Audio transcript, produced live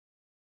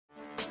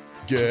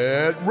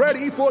Get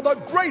ready for the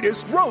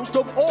greatest roast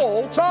of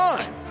all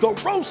time, the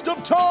Roast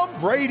of Tom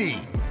Brady,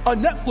 a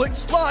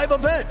Netflix live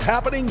event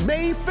happening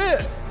May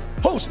 5th.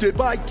 Hosted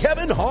by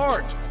Kevin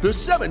Hart, the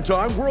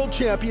 7-time world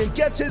champion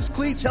gets his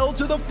cleats held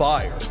to the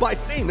fire by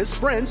famous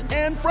friends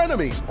and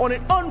frenemies on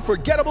an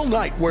unforgettable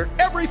night where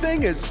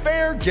everything is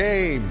fair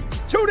game.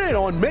 Tune in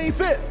on May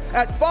 5th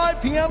at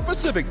 5 p.m.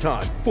 Pacific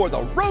time for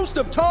the Roast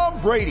of Tom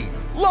Brady,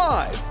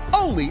 live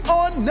only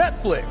on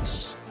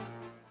Netflix.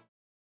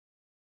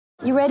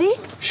 You ready?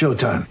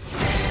 Showtime.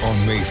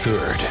 On May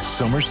 3rd,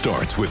 summer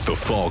starts with The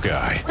Fall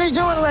Guy. Let's do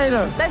it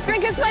later. Let's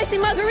drink a spicy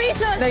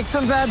margarita. Make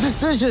some bad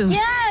decisions.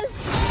 Yes!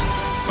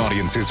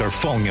 Audiences are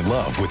falling in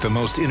love with the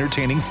most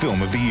entertaining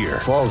film of the year.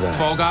 Fall Guy.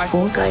 Fall Guy?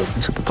 Fall guy.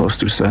 That's what the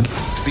poster said.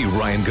 See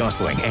Ryan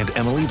Gosling and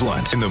Emily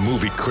Blunt in the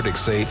movie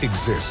critics say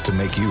exists to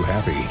make you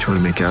happy. Trying to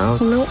make it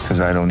out? Nope. Because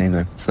I don't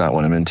either. It's not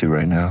what I'm into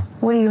right now.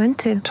 What are you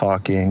into?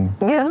 Talking.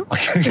 Yeah.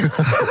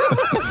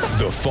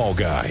 The Fall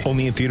Guy.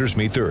 Only in theaters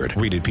May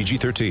 3rd. Rated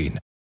PG-13.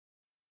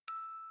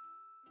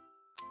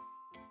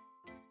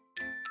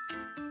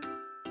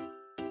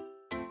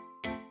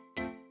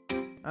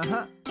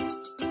 Uh-huh.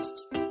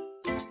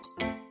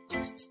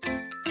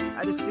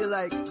 I just feel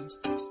like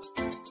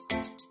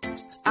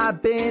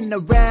I've been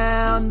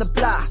around the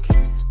block,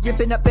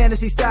 ripping up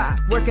fantasy stock,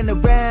 working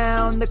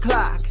around the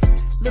clock.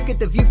 Look at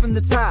the view from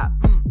the top.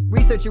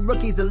 Researching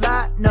rookies a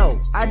lot? No,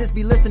 I just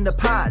be listening to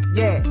pods.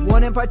 Yeah,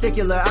 one in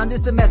particular, I'm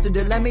just a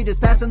messenger. Let me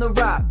just pass on the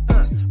rock.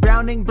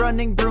 Browning,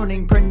 brunning,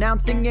 pruning,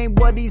 pronouncing ain't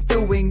what he's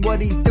doing. What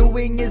he's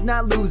doing is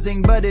not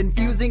losing, but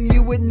infusing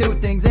you with new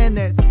things. And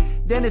there's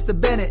Dennis the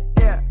Bennett,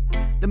 yeah.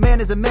 The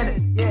man is a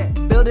menace, yeah.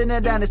 Building a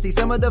dynasty,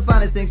 some of the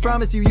finest things.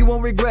 Promise you, you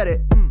won't regret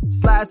it.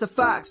 Sly as a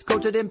fox,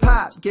 cultured in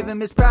pop. Give him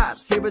his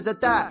props. Here is a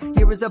thought,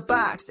 here is a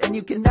box. And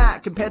you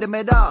cannot compare them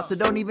at all, so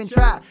don't even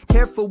try.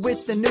 Careful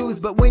with the news,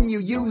 but when you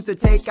use a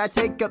take, I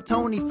take up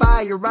Tony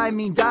Fire. I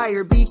mean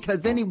Dyer,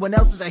 because anyone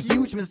else is a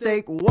huge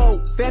mistake.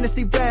 Whoa.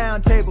 Fantasy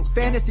round table,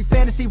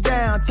 fantasy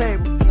round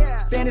table. Yeah.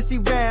 Fantasy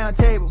round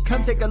table,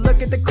 come take a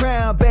look at the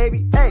crown,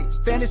 baby. Hey,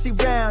 fantasy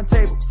round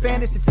table,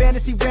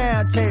 fantasy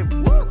round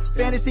table. Woo.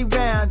 Fantasy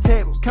round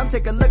table, come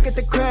take a look at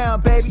the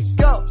crown, baby.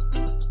 Go.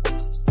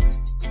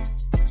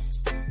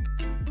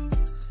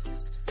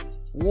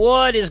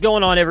 What is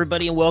going on,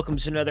 everybody, and welcome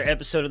to another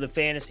episode of the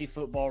Fantasy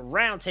Football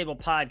Roundtable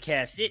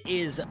Podcast. It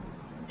is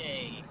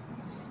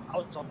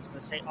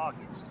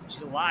August,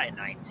 July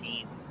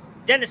 19th.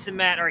 Dennis and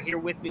Matt are here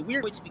with me.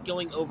 We're going to be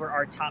going over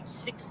our top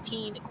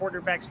 16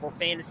 quarterbacks for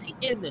fantasy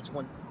in the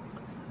 2020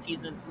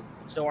 season.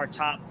 So our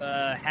top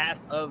half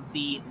of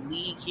the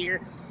league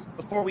here.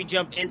 Before we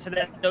jump into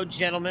that, though,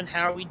 gentlemen,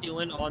 how are we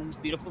doing on this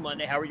beautiful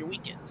Monday? How are your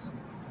weekends?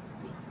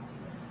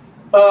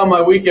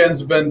 My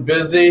weekend's been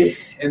busy,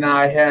 and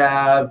I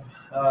have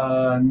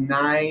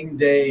 9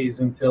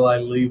 days until I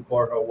leave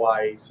for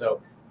Hawaii. So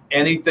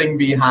anything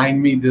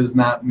behind me does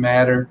not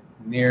matter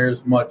near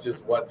as much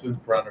as what's in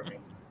front of me.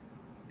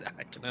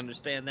 I can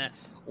understand that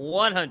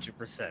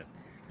 100%.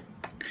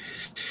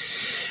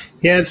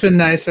 Yeah, it's been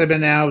nice. I've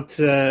been out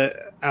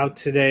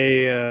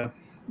today.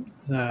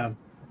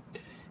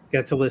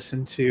 Got to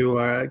listen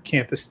to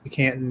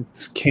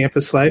Canton's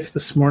Campus Life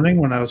this morning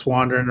when I was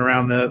wandering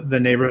around the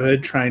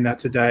neighborhood trying not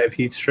to die of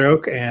heat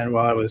stroke, and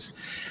while I was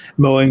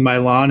mowing my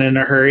lawn in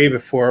a hurry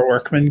before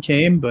workmen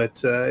came.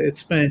 But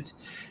it's been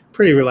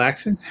pretty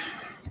relaxing.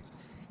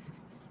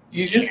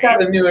 You just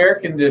got a new air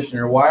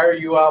conditioner. Why are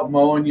you out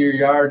mowing your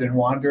yard and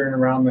wandering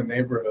around the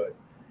neighborhood?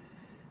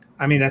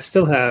 I mean, I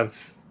still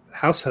have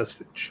house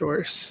husband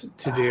chores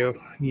to do.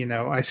 You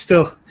know, I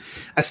still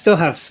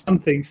have some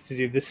things to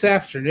do. This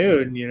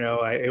afternoon, you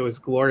know, it was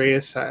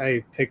glorious.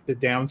 I picked the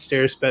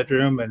downstairs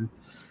bedroom and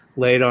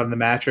laid on the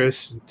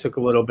mattress and took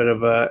a little bit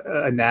of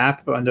a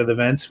nap under the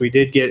vents. We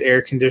did get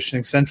air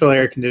conditioning, central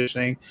air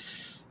conditioning.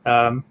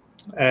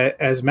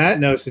 As Matt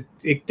knows,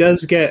 it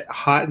does get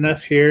hot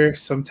enough here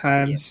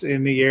sometimes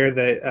in the year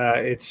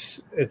that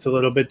it's a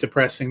little bit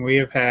depressing. We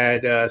have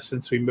had,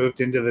 since we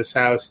moved into this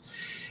house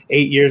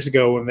 8 years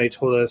ago, when they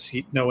told us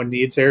no one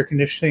needs air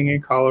conditioning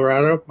in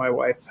Colorado, my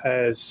wife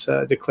has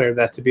declared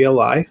that to be a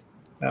lie.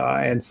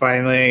 And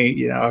finally,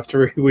 you know,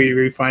 after we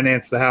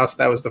refinanced the house,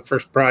 that was the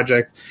first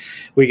project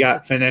we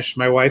got finished.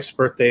 My wife's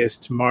birthday is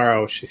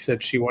tomorrow. She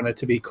said she wanted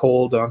to be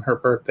cold on her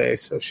birthday,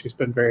 so she's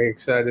been very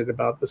excited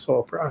about this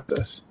whole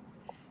process.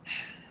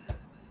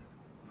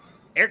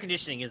 Air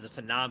conditioning is a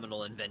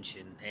phenomenal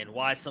invention, and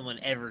why someone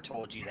ever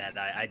told you that,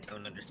 I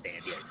don't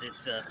understand.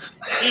 Yes,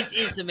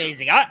 it's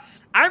amazing. I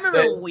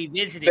remember when we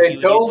visited. They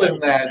told him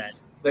that.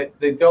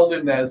 They told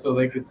him that so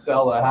they could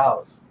sell the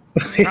house.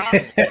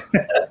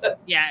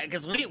 Yeah,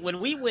 because when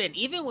we went,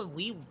 even when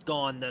we've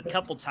gone the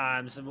couple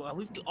times,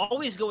 we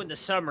always go in the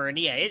summer, and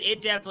yeah,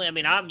 it definitely. I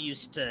mean, I'm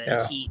used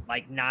to heat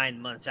like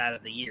 9 months out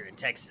of the year in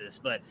Texas,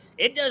 but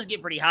it does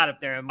get pretty hot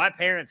up there. And my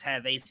parents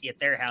have AC at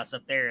their house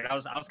up there, and I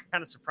was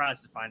kind of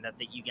surprised to find out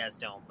that you guys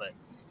don't. But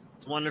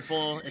it's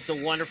wonderful. It's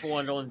a wonderful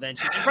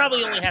invention. You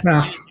probably only have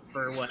to use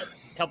it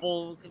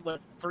for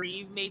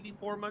 3, maybe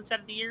 4 months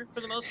out of the year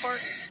for the most part.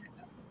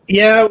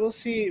 Yeah, we'll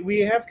see.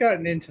 We have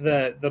gotten into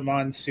the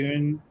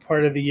monsoon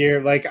part of the year.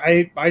 Like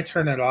I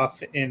turn it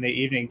off in the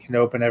evening, can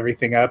open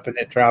everything up, and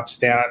it drops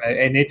down.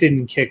 And it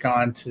didn't kick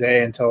on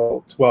today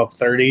until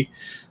 12:30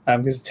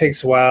 because it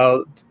takes a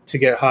while to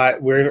get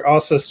hot. We're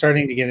also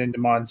starting to get into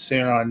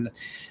monsoon on.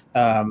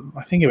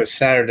 I think it was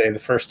Saturday, the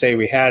first day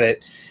we had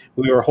it.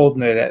 We were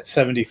holding it at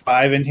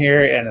 75 in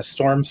here, and a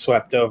storm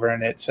swept over,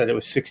 and it said it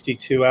was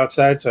 62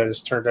 outside. So I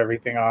just turned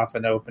everything off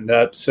and opened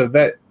up. So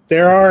that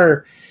there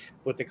are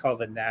what they call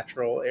the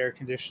natural air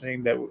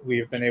conditioning that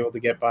we've been able to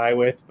get by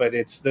with. But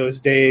it's those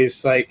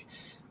days like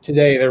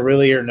today, there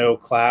really are no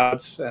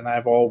clouds, and I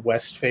have all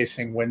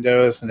west-facing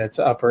windows, and it's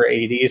upper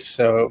 80s.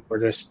 So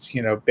we're just,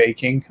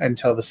 baking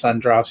until the sun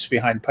drops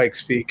behind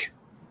Pikes Peak.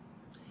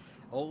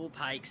 Old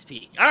Pikes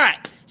Peak. All right,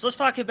 so let's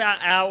talk about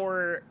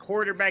our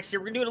quarterbacks here.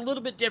 We're going to do it a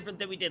little bit different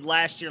than we did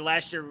last year.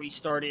 Last year we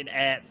started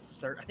at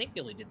I think we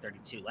only did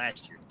 32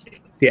 last year, too.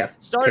 Yeah.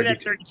 Started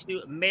 32. At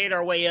 32, made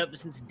our way up.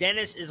 Since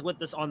Dennis is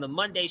with us on the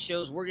Monday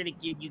shows, we're going to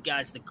give you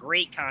guys the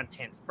great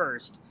content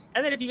first.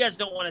 And then if you guys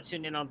don't want to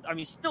tune in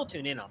still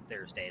tune in on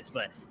Thursdays.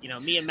 But,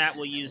 me and Matt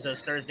will use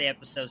those Thursday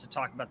episodes to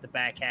talk about the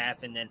back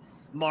half and then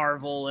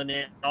Marvel and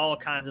then all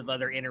kinds of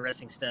other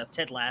interesting stuff.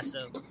 Ted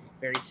Lasso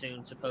very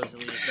soon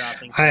supposedly is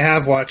dropping. I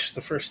have watched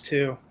the first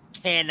two.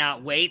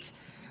 Cannot wait.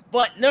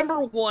 But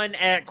number one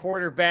at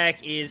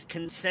quarterback is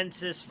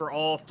consensus for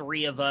all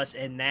three of us,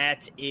 and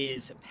that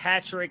is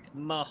Patrick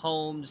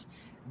Mahomes.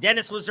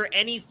 Dennis, was there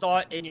any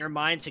thought in your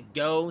mind to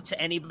go to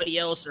anybody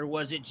else, or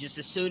was it just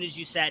as soon as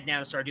you sat down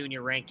and started doing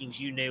your rankings,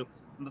 you knew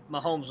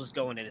Mahomes was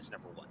going in as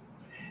number one?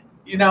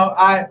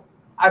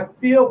 I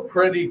feel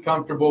pretty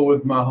comfortable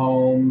with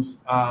Mahomes.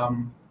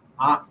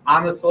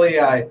 Honestly,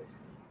 I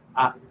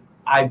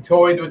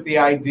toyed with the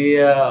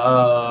idea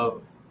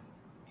of,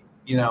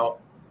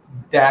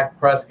 Dak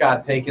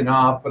Prescott taking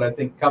off, but I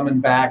think coming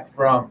back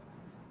from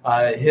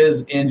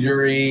his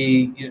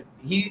injury,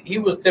 he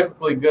was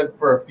typically good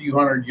for a few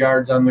hundred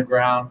yards on the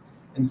ground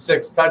and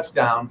 6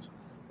 touchdowns.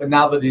 But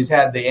now that he's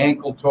had the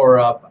ankle tore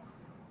up,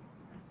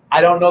 I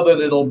don't know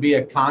that it'll be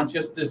a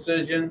conscious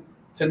decision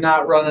to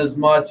not run as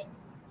much,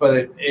 but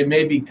it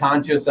may be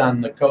conscious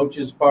on the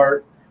coach's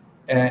part.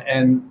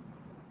 And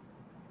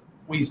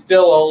we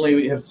still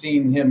only have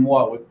seen him,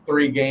 with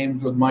 3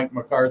 games with Mike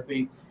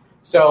McCarthy.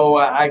 So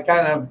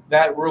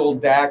that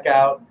ruled Dak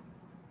out.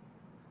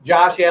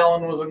 Josh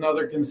Allen was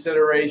another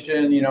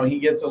consideration. He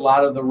gets a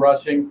lot of the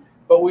rushing.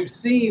 But we've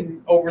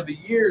seen over the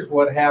years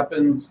what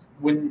happens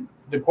when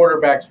the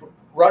quarterbacks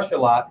rush a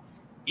lot,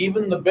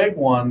 even the big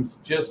ones,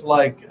 just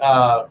like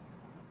Cam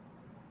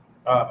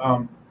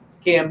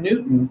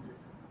Newton.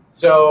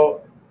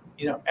 So,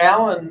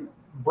 Allen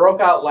broke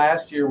out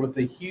last year with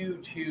a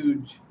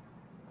huge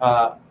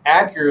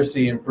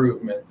accuracy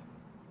improvement.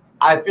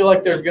 I feel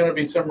like there's going to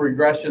be some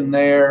regression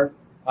there.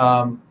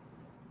 And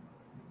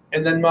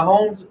then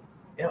Mahomes,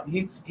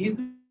 he's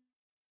the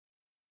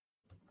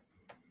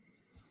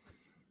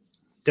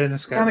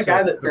Dennis kind of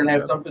guy that's going to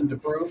have something to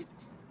prove.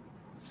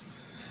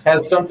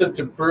 Has something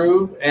to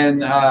prove.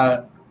 And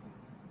I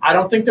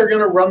don't think they're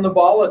going to run the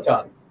ball a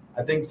ton.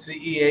 I think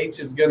CEH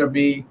is going to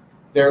be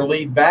their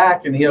lead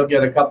back, and he'll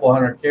get a couple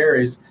hundred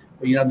carries.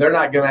 But, they're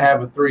not going to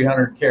have a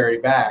 300 carry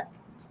back.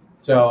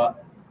 So,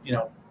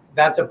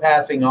 that's a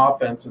passing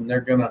offense, and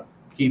they're going to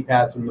keep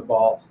passing the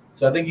ball.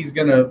 So I think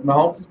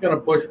Mahomes is going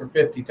to push for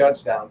 50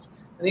 touchdowns.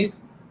 And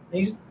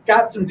he's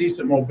got some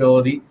decent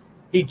mobility.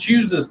 He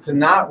chooses to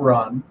not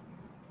run.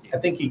 I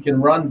think he can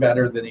run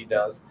better than he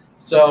does.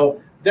 So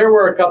there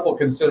were a couple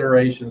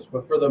considerations,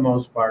 but for the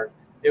most part,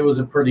 it was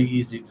a pretty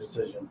easy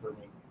decision for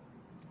me.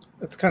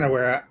 That's kind of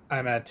where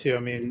I'm at, too. I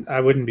mean, I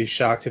wouldn't be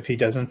shocked if he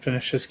doesn't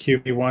finish his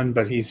QB1,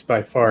 but he's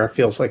by far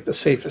feels like the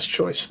safest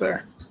choice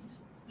there.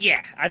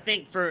 Yeah, I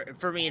think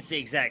for me it's the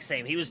exact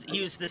same. He was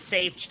the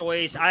safe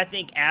choice. I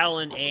think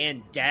Allen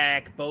and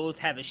Dak both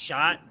have a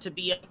shot to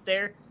be up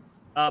there.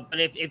 But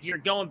if you're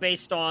going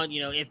based on,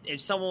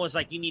 if someone was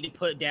like, you need to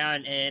put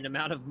down an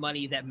amount of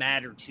money that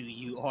mattered to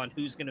you on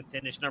who's going to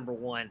finish number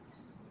one,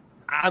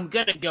 I'm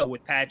going to go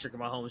with Patrick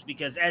Mahomes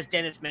because, as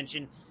Dennis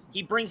mentioned,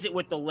 he brings it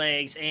with the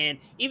legs. And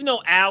even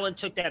though Allen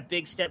took that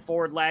big step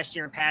forward last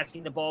year in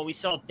passing the ball, we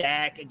saw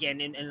Dak,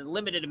 again, in a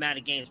limited amount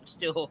of games, but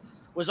still –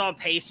 was on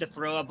pace to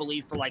throw, I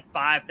believe, for like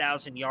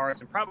 5,000 yards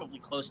and probably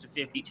close to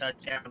 50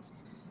 touchdowns.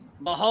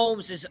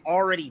 Mahomes has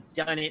already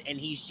done it, and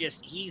he's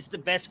the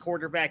best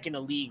quarterback in the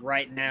league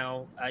right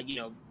now.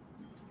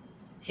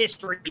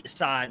 History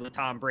aside with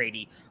Tom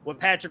Brady, what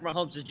Patrick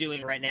Mahomes is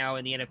doing right now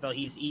in the NFL,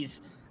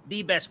 he's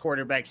the best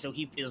quarterback, so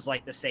he feels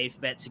like the safe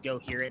bet to go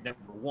here at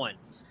number one.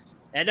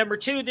 At number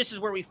two, this is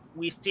where we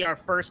see our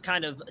first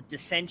kind of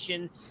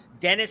dissension.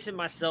 Dennis and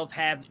myself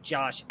have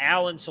Josh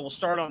Allen, so we'll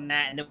start on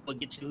that, and then we'll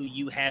get to who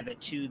you have at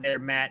 2 there,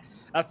 Matt.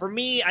 For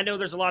me, I know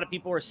there's a lot of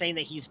people who are saying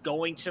that he's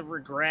going to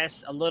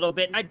regress a little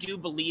bit, and I do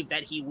believe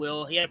that he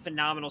will. He had a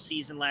phenomenal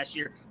season last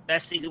year,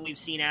 best season we've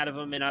seen out of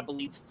him in, I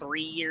believe,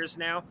 3 years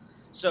now.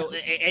 So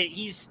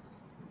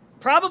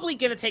probably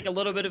going to take a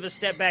little bit of a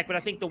step back, but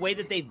I think the way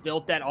that they've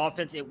built that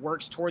offense, it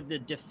works toward the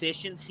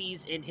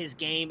deficiencies in his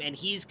game, and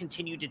he's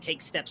continued to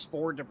take steps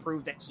forward to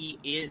prove that he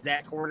is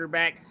that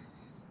quarterback.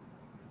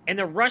 And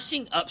the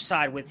rushing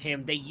upside with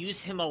him, they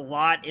use him a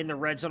lot in the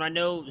red zone. I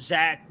know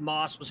Zach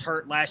Moss was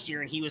hurt last year,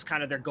 and he was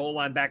kind of their goal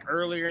line back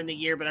earlier in the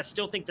year, but I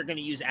still think they're going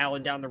to use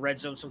Allen down the red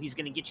zone, so he's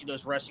going to get you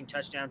those rushing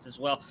touchdowns as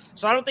well.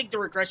 So I don't think the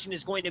regression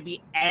is going to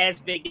be as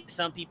big as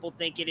some people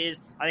think it is.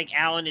 I think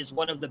Allen is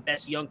one of the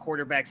best young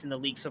quarterbacks in the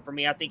league. So for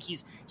me, I think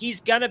he's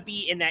going to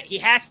be in that – he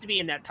has to be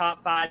in that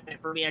top 5. And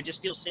for me, I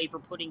just feel safer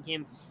putting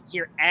him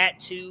here at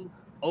 2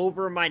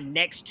 over my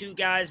next 2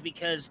 guys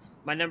because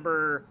my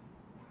number –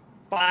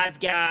 5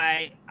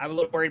 guy, I'm a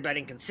little worried about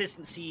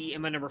inconsistency.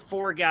 And my number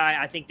 4 guy,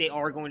 I think they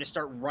are going to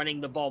start running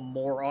the ball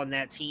more on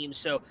that team.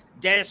 So,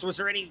 Dennis, was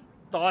there any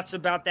thoughts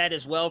about that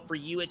as well for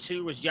you at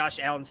 2? Was Josh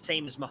Allen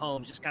same as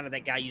Mahomes, just kind of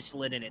that guy you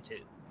slid in at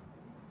 2?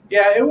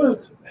 Yeah, it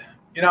was,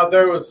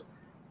 there was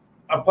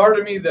a part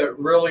of me that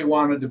really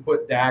wanted to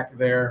put Dak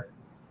there.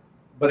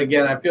 But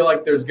again, I feel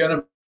like there's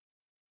going to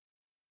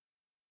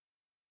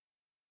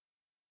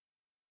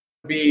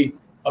be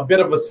a bit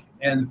of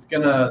and it's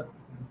going to,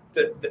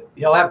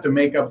 he'll have to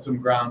make up some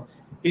ground.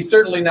 He's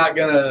certainly not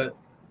going to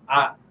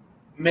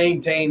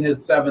maintain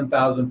his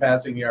 7,000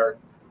 passing yard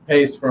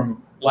pace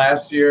from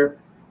last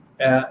year.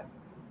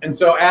 And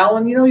so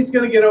Allen, he's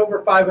going to get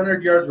over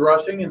 500 yards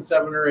rushing and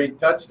 7 or 8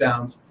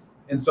 touchdowns.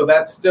 And so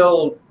that's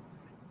still,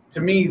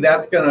 to me,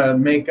 that's going to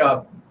make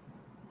up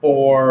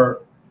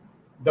for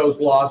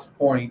those lost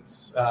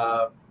points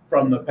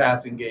from the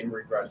passing game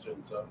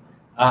regression. So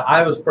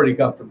I was pretty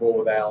comfortable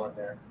with Allen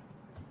there.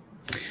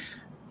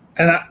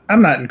 And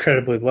I'm not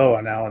incredibly low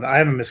on Allen. I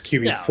have him as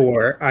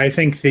QB4. No. I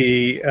think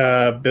the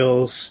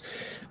Bills,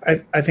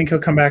 I think he'll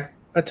come back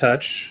a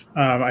touch.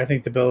 I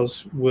think the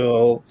Bills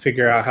will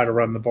figure out how to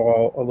run the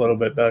ball a little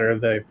bit better.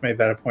 They've made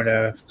that a point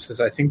of emphasis.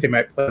 I think they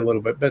might play a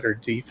little bit better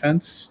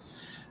defense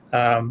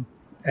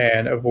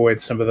and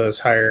avoid some of those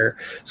higher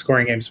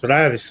scoring games. But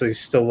I obviously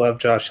still love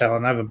Josh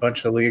Allen. I have a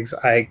bunch of leagues.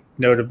 I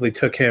notably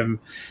took him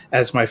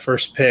as my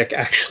first pick,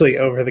 actually,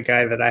 over the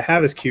guy that I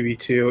have as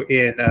QB2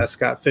 in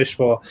Scott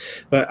Fishbowl.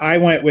 But I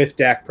went with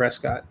Dak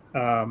Prescott.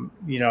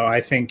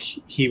 I think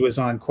he was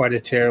on quite a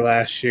tear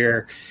last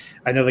year.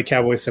 I know the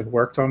Cowboys have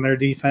worked on their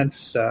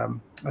defense.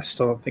 I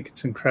still don't think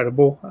it's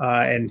incredible.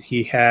 And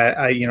he had,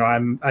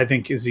 I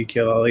think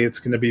Ezekiel Elliott's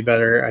going to be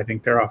better. I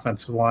think their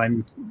offensive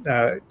line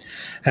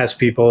has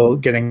people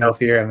getting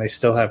healthier, and they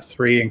still have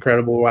 3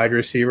 incredible wide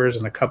receivers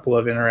and a couple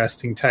of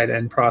interesting tight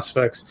end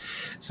prospects.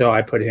 So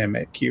I put him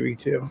at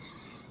QB2.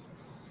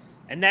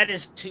 And that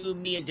is 2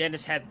 me and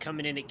Dennis have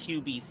coming in at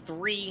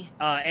QB3.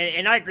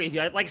 And I agree with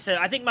you. Like I said,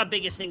 I think my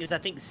biggest thing is I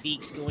think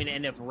Zeke's going to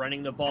end up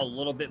running the ball a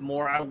little bit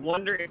more. I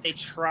wonder if they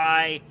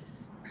try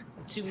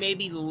to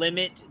maybe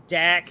limit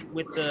Dak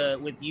with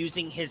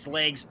using his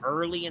legs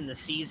early in the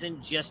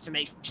season just to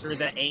make sure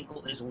that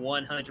ankle is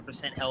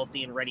 100%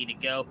 healthy and ready to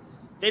go.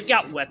 They've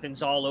got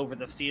weapons all over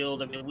the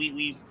field. I mean,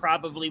 we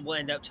probably will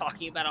end up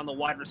talking about on the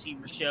wide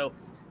receiver show,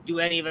 do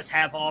any of us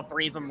have all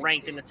 3 of them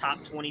ranked in the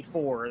top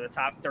 24 or the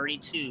top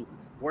 32?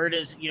 Where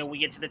does, we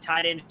get to the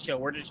tight end show,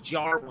 where does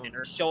Jarwin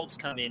or Schultz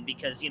come in?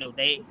 Because,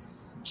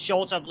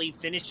 Schultz, I believe,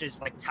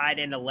 finishes like tight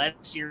end 11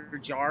 this year.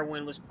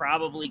 Jarwin was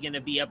probably going to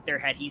be up there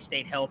had he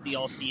stayed healthy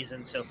all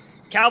season. So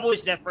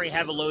Cowboys definitely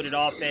have a loaded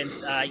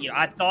offense.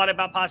 I thought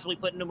about possibly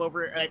putting them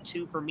over at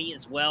 2 for me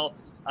as well.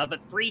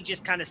 But 3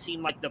 just kind of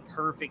seemed like the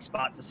perfect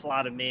spot to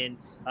slot them in.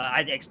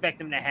 I expect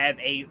them to have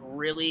a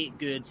really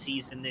good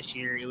season this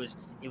year. It was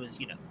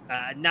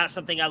not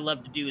something I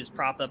love to do is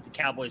prop up the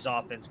Cowboys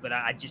offense, but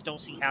I just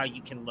don't see how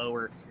you can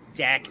lower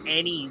Dak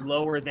any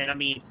lower than,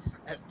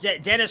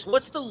 Dennis,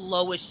 what's the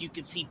lowest you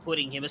could see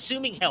putting him,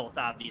 assuming health,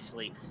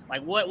 obviously?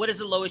 Like, what is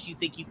the lowest you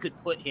think you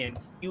could put him?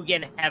 You,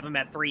 again, have him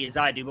at 3 as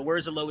I do, but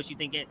where's the lowest you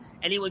think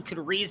anyone could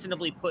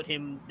reasonably put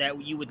him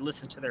that you would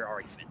listen to their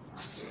argument?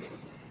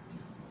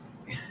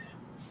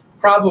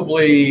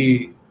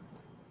 Probably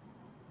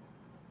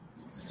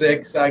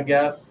 6, I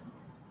guess.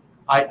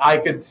 I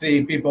could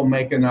see people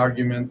making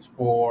arguments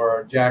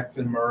for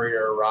Jackson, Murray,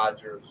 or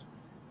Rodgers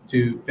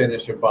to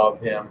finish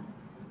above him.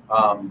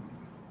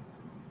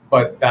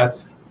 But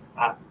that's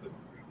I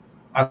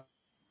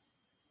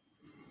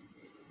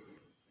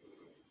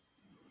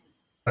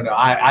don't know.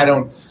 I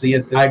don't see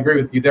it. I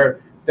agree with you.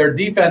 Their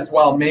defense,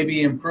 while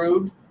maybe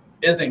improved,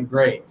 isn't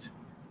great.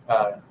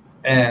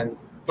 And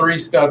 3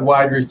 stud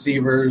wide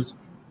receivers,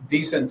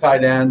 decent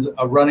tight ends,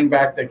 a running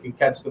back that can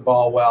catch the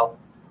ball well.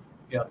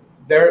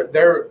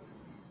 They're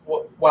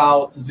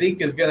while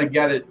Zeke is going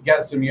to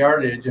get some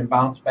yardage and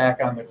bounce back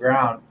on the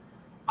ground,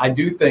 I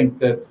do think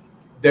that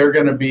they're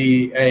going to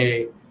be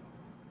a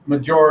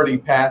majority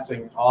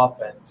passing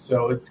offense.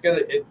 So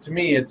to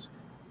me, it's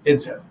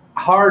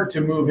hard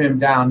to move him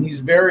down.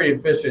 He's very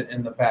efficient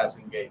in the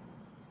passing game.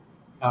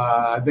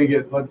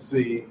 Let's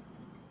see.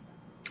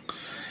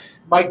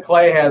 Mike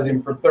Clay has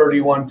him for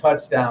 31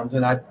 touchdowns,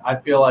 and I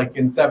feel like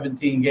in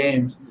 17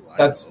 games,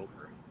 that's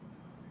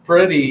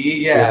pretty.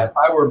 Yeah, if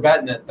I were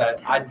betting it,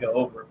 that I'd go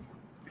over.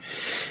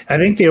 I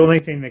think the only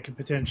thing that could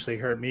potentially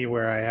hurt me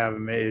where I have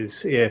him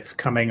is if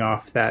coming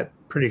off that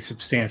pretty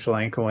substantial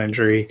ankle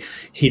injury,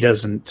 he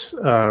doesn't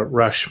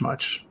rush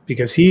much,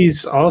 because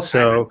he's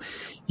also,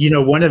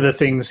 one of the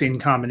things in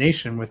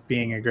combination with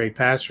being a great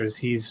passer is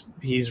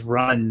he's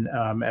run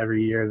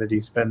every year that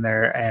he's been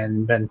there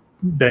and been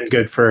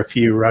good for a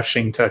few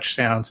rushing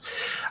touchdowns.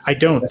 I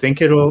don't think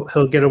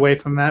he'll get away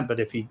from that, but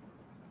if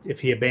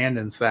he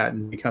abandons that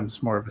and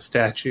becomes more of a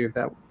statue,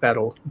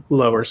 that'll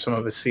lower some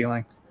of his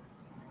ceiling.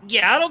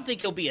 Yeah, I don't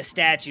think he'll be a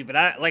statue, but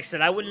like I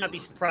said, I would not be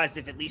surprised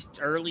if at least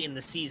early in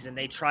the season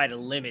they try to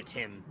limit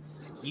him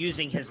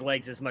using his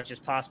legs as much as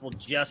possible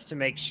just to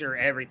make sure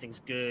everything's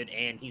good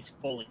and he's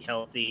fully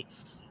healthy.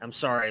 I'm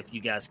sorry if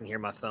you guys can hear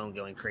my phone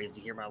going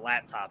crazy here. My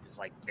laptop is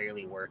like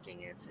barely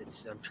working.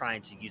 It's I'm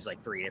trying to use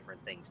like 3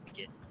 different things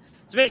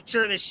to make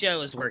sure this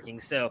show is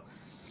working. So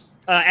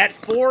at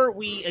 4,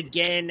 we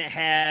again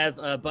have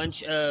a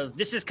bunch of.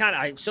 This is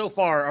kind of so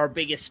far our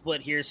biggest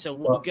split here. So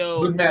we'll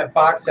go. Who did Matt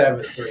Fox have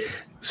at 3?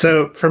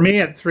 So for me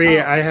at 3,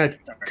 I had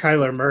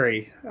Kyler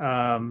Murray.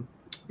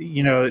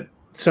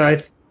 So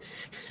I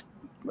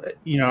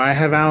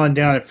have Allen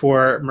down at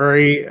 4.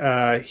 Murray,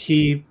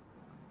 he,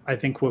 I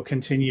think, will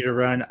continue to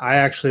run. I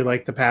actually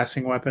like the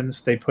passing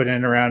weapons they put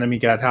in around him. He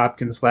got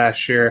Hopkins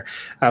last year.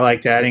 I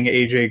liked adding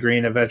A.J.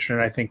 Green, a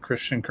veteran. I think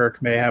Christian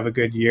Kirk may have a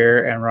good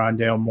year, and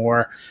Rondale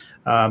Moore.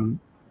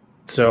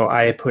 So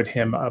I put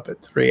him up at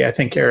 3. I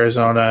think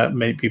Arizona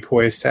may be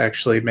poised to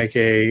actually make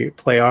a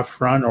playoff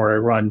run or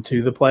a run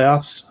to the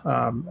playoffs,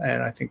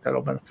 and I think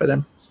that'll benefit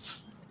him.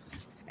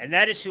 And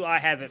that is who I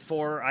have at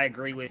 4. I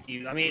agree with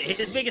you. I mean,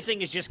 his biggest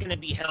thing is just going to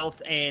be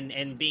health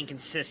and being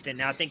consistent.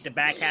 Now, I think the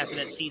back half of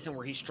that season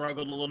where he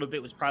struggled a little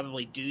bit was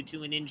probably due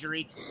to an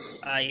injury.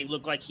 It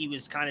looked like he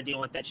was kind of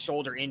dealing with that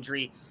shoulder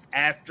injury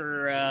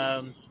after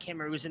can't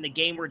remember, it was in the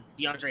game where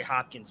DeAndre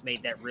Hopkins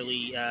made that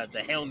really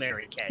the Hail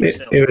Mary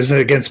catch. It was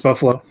against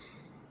Buffalo.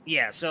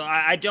 Yeah, so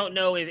I don't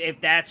know if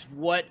that's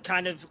what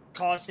kind of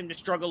caused him to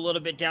struggle a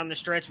little bit down the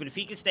stretch, but if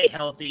he can stay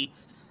healthy,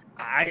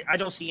 I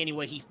don't see any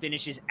way he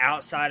finishes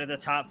outside of the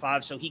top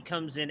 5, so he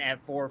comes in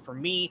at 4 for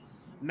me.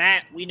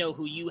 Matt, we know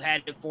who you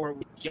had at 4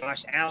 with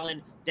Josh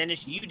Allen.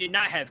 Dennis, you did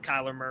not have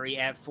Kyler Murray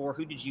at 4.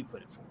 Who did you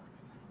put at 4?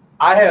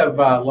 I have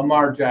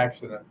Lamar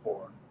Jackson at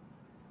 4.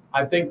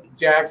 I think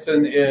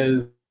Jackson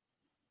is.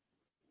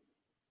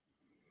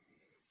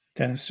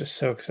 Dennis just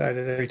so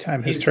excited every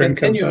time his turn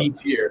comes up.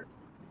 Each year.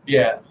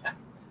 Yeah.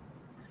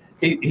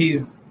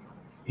 He's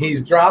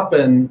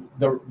dropping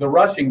the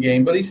rushing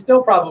game, but he's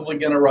still probably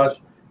going to rush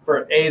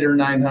for 800 or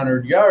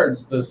 900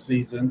 yards this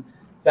season.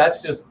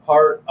 That's just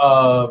part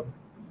of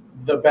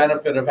the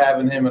benefit of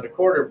having him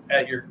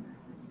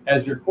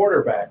as your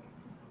quarterback.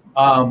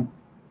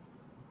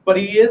 But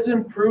he is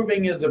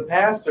improving as a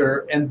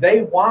passer, and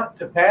they want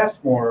to pass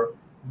more.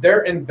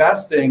 They're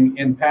investing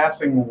in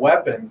passing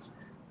weapons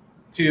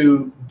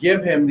to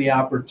give him the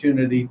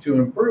opportunity to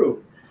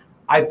improve.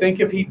 I think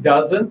if he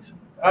doesn't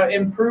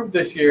improve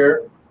this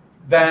year,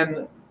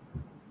 then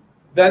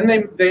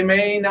they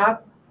may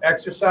not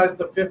exercise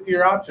the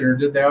 5th-year option, or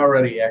did they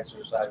already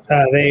exercise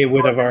it? They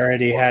would have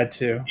already had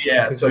to.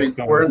 Yeah, so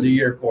we're in the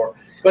year 4.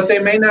 But they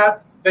may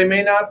not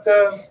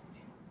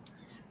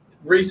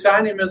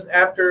re-sign him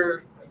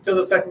to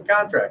the second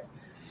contract.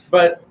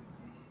 But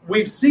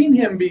we've seen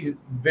him be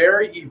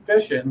very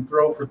efficient and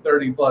throw for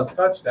 30-plus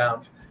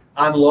touchdowns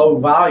on low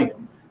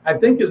volume. I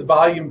think his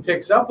volume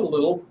ticks up a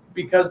little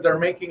because they're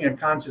making a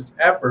conscious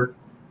effort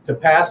to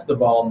pass the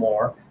ball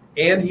more.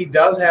 And he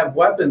does have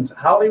weapons.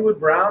 Hollywood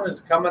Brown is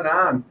coming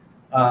on.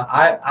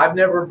 I've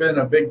never been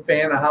a big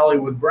fan of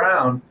Hollywood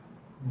Brown,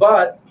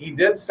 but he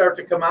did start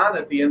to come on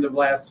at the end of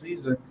last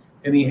season,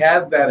 and he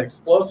has that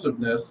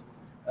explosiveness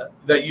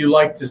that you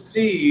like to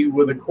see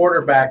with a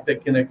quarterback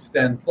that can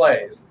extend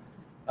plays.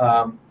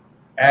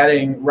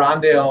 Adding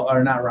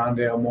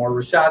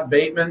Rashad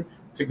Bateman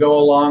to go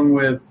along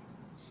with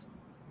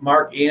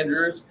Mark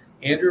Andrews.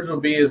 Andrews will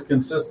be as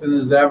consistent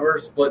as ever,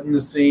 splitting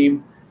the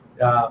seam,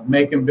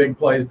 making big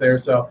plays there.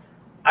 So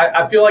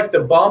I feel like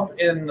the bump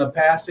in the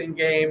passing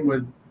game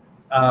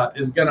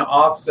is going to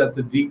offset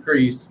the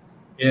decrease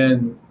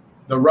in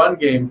the run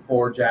game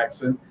for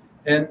Jackson.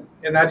 And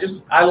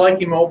I like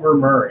him over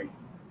Murray.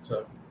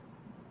 So.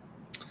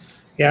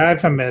 Yeah, I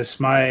have him as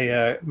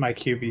my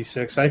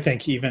QB6. I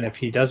think even if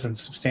he doesn't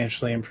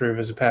substantially improve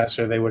as a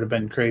passer, they would have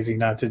been crazy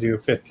not to do a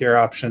 5th-year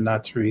option,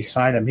 not to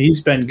re-sign him.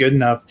 He's been good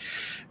enough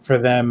for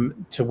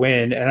them to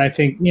win. And I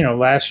think,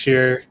 last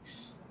year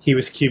he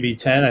was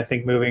QB10. I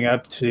think moving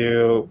up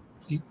to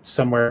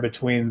somewhere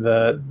between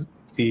the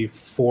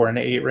 4 and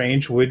 8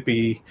 range would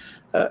be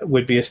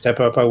a step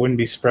up. I wouldn't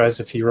be surprised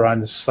if he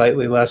runs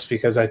slightly less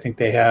because I think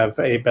they have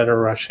a better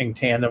rushing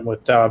tandem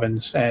with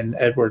Dobbins and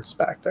Edwards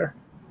back there.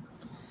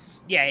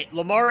 Yeah,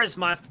 Lamar is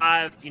my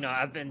 5.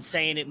 I've been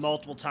saying it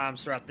multiple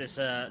times throughout this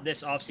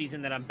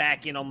offseason that I'm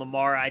back in on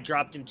Lamar. I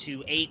dropped him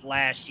to 8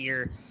 last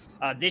year.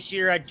 This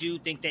year, I do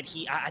think that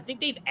I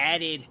think they've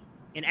adding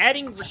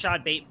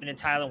Rashad Bateman and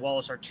Tylan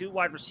Wallace are 2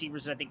 wide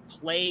receivers that I think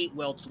play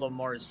well to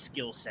Lamar's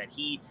skill set.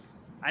 He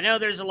I know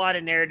there's a lot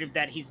of narrative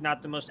that he's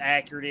not the most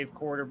accurate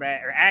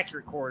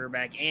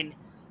quarterback, and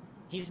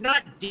he's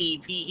not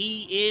deep.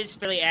 He is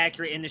fairly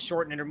accurate in the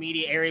short and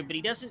intermediate area, but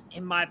he doesn't,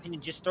 in my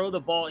opinion, just throw the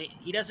ball.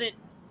 He doesn't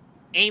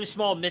aim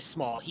small, miss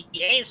small.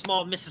 He aims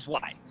small, misses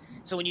wide.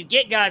 So when you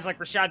get guys like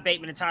Rashad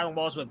Bateman and Tylan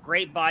Wallace with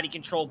great body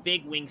control,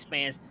 big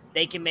wingspans,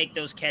 they can make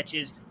those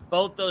catches.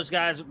 Both those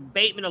guys,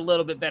 Bateman a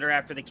little bit better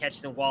after the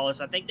catch than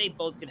Wallace. I think they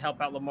both can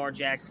help out Lamar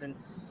Jackson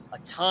a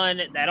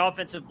ton. That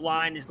offensive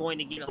line is going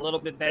to get a little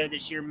bit better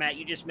this year. Matt,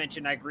 you just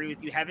mentioned, I agree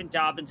with you, having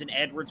Dobbins and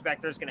Edwards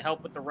back there is going to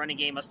help with the running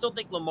game. I still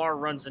think Lamar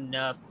runs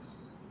enough.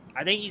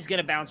 I think he's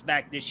going to bounce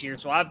back this year.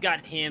 So I've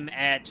got him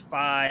at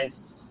 5.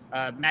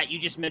 Matt, you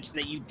just mentioned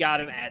that you've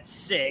got him at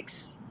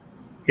 6.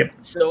 Yep.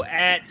 So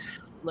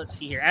let's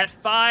see here. At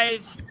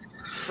 5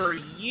 for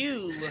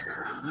you,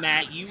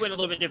 Matt, you went a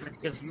little bit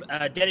different because,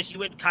 Dennis, you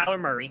went Kyler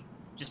Murray.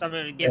 I'm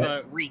going to give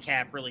a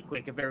recap really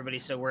quick of everybody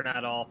so we're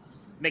not all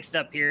mixed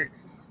up here.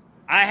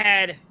 I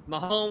had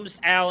Mahomes,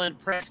 Allen,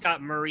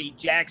 Prescott, Murray,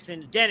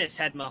 Jackson. Dennis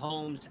had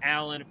Mahomes,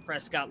 Allen,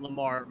 Prescott,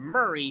 Lamar,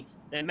 Murray.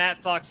 Then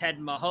Matt Fox had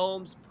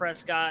Mahomes,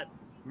 Prescott,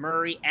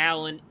 Murray,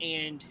 Allen,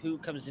 and who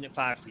comes in at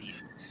 5 for you?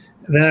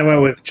 And then I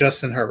went with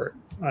Justin Herbert.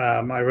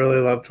 I really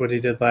loved what he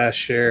did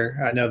last year.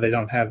 I know they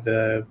don't have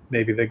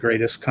maybe the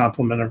greatest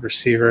complement of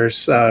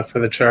receivers for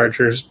the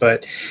Chargers,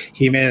 but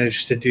he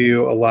managed to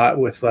do a lot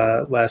with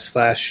less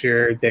last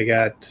year. They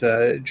got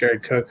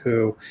Jared Cook,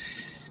 who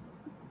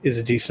is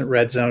a decent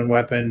red zone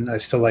weapon. I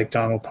still like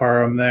Donald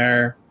Parham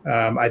there.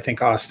 I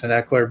think Austin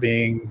Eckler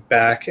being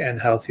back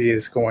and healthy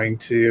is going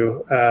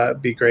to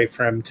be great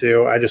for him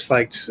too. I just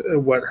liked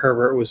what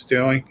Herbert was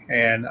doing,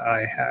 and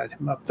I had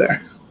him up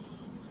there.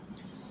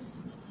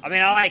 I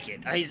mean, I like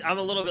it. I'm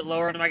a little bit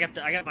lower on him. I got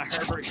my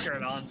Herbert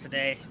shirt on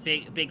today.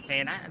 Big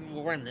fan. I'm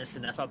wearing this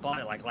enough. I bought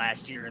it like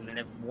last year and then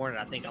I've worn it,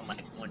 I think, on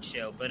like one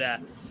show. But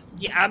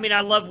yeah, I mean,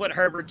 I love what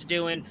Herbert's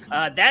doing.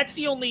 That's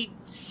the only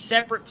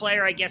separate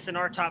player, I guess, in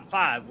our top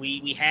 5.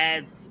 We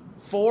had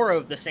 4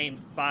 of the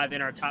same 5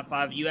 in our top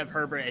 5. You have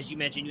Herbert, as you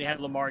mentioned. You have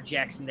Lamar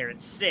Jackson there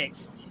at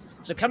 6.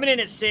 So coming in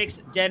at 6,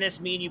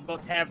 Dennis, me and you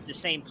both have the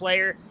same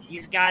player.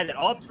 He's a guy that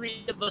all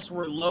 3 of us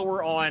were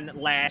lower on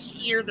last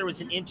year. There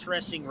was an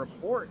interesting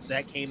report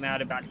that came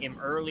out about him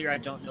earlier. I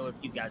don't know if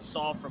you guys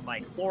saw, from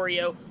Mike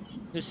Florio,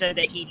 who said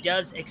that he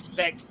does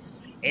expect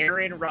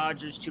Aaron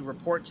Rodgers to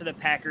report to the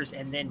Packers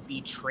and then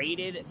be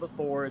traded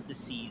before the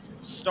season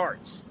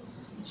starts.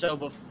 So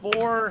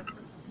before...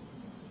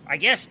 I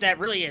guess that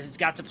really has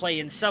got to play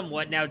in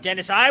somewhat. Now,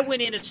 Dennis, I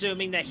went in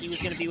assuming that he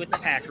was going to be with the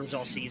Packers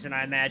all season.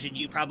 I imagine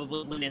you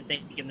probably went in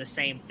thinking the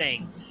same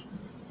thing.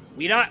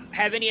 We don't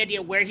have any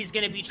idea where he's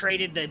going to be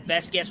traded. The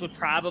best guess would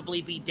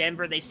probably be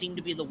Denver. They seem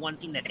to be the one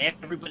thing that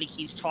everybody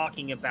keeps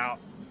talking about.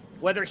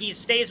 Whether he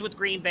stays with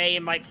Green Bay,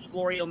 and Mike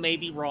Florio may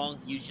be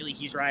wrong. Usually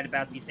he's right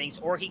about these things.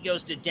 Or he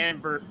goes to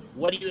Denver.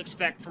 What do you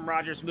expect from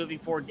Rodgers moving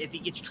forward? If he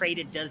gets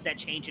traded, does that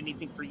change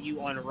anything for you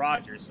on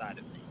Rodgers' side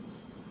of things?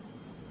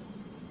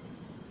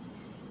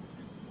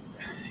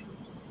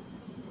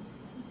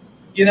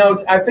 You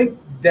know, I think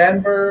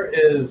Denver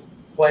is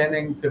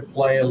planning to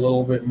play a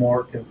little bit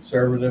more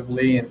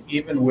conservatively, and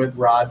even with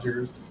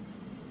Rodgers,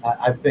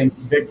 I think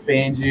Vic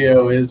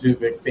Fangio is who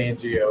Vic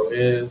Fangio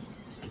is.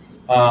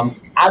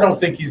 I don't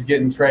think he's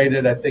getting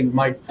traded. I think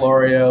Mike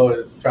Florio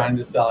is trying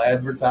to sell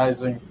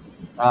advertising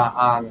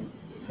on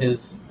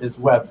his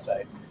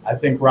website. I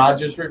think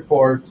Rodgers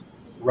reports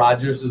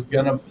Rodgers is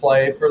going to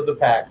play for the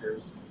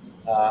Packers.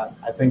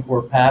 I think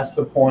we're past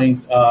the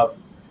point of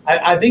 –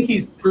 I think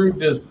he's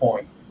proved his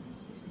point.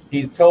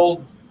 He's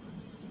told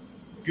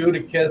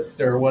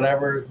Gutekunst or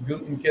whatever,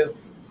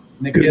 Gutekunst,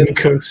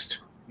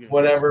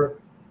 whatever.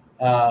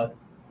 I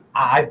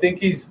think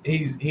he's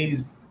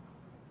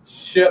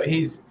showed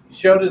his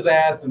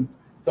ass and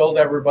told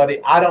everybody,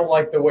 I don't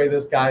like the way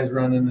this guy's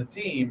running the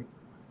team.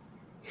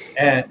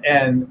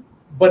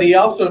 But he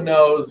also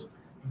knows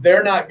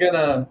they're not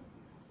gonna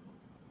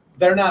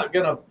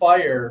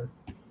fire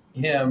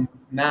him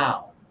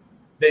now.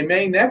 They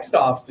may next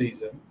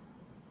offseason,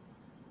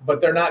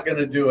 but they're not going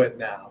to do it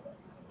now.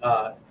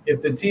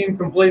 If the team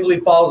completely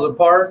falls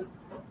apart,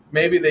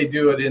 maybe they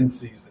do it in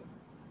season.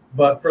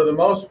 But for the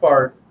most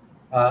part,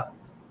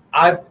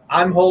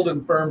 I'm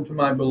holding firm to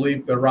my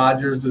belief that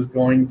Rodgers is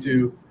going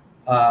to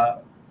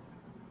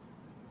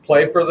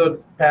play for the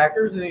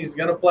Packers, and he's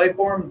going to play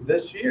for them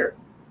this year.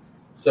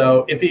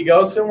 So if he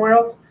goes somewhere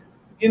else,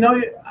 you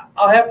know,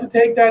 I'll have to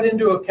take that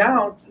into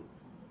account.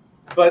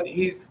 But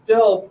he's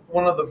still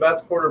one of the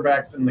best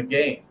quarterbacks in the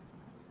game.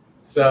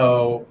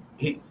 So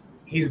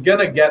he's going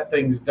to get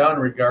things done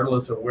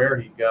regardless of where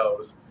he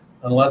goes,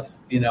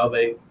 unless, you know,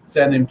 they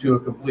send him to a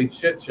complete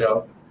shit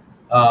show.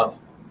 But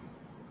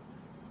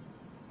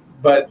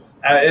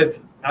I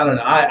don't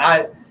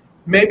know.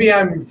 Maybe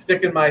I'm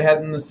sticking my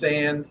head in the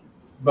sand,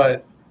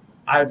 but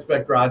I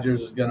expect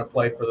Rodgers is going to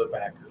play for the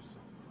Packers.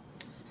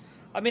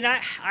 I mean,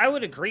 I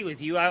would agree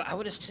with you. I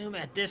would assume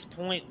at this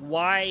point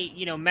why,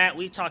 you know, Matt,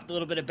 we've talked a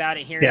little bit about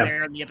it here and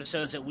there in the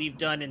episodes that we've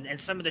done and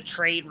some of the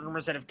trade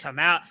rumors that have come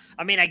out.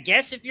 I mean, I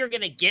guess if you're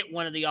going to get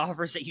one of the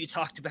offers that you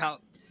talked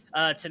about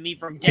to me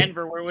from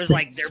Denver, where it was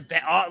like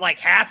like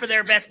half of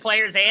their best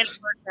players and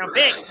first-round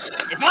pick.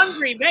 If I'm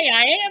Green Bay,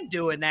 I am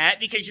doing that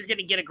because you're going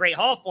to get a great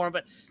haul for him,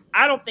 but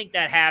I don't think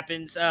that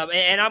happens.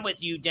 And I'm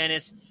with you,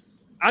 Dennis.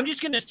 I'm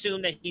just going to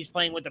assume that he's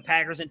playing with the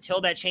Packers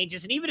until that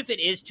changes. And even if it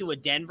is to a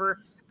Denver,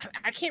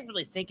 I can't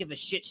really think of a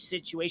shit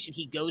situation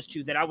he goes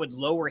to that I would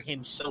lower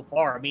him so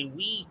far. I mean,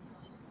 we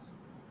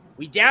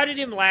doubted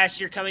him last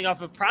year coming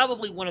off of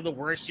probably one of the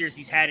worst years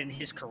he's had in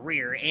his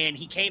career, and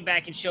he came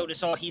back and showed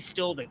us all he's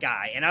still the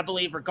guy. And I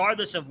believe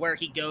regardless of where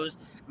he goes,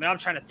 I mean, I'm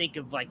trying to think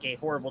of like a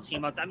horrible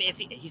team. I mean, if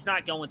he's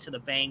not going to the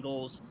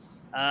Bengals,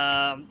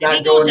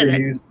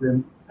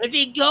 Houston. If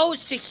he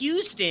goes to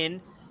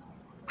Houston,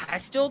 I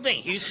still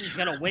think Houston's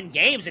going to win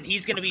games, and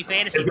he's going to be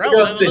fantasy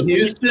relevant. If he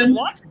goes to Houston,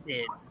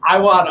 I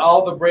want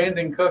all the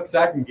Brandon Cooks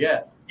I can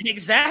get.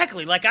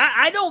 Exactly. Like,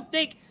 I don't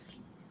think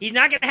he's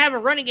not going to have a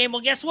running game.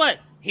 Well, guess what?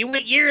 He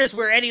went years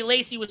where Eddie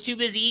Lacy was too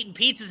busy eating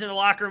pizzas in the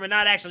locker room and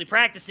not actually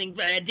practicing,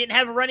 didn't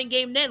have a running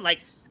game then.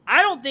 Like,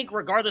 I don't think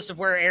regardless of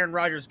where Aaron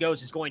Rodgers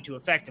goes is going to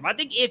affect him. I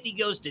think if he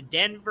goes to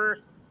Denver,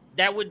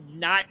 it would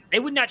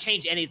not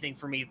change anything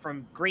for me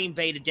from Green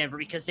Bay to Denver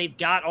because they've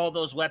got all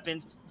those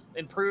weapons,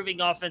 improving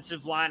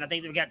offensive line. I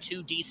think they've got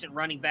 2 decent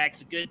running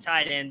backs, a good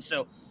tight end.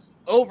 So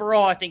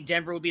overall, I think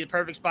Denver would be the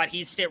perfect spot.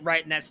 He'd sit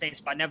right in that same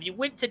spot. Now, if you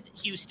went to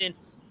Houston,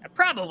 I'd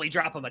probably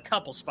drop him a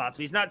couple spots,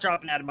 but he's not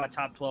dropping out of my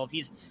top 12.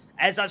 He's,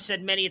 as I've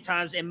said many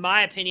times, in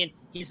my opinion,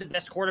 he's the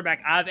best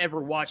quarterback I've ever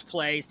watched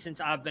play since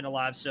I've been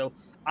alive. So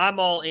I'm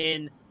all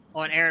in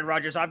on Aaron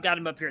Rodgers. I've got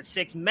him up here at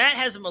 6. Matt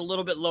has him a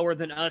little bit lower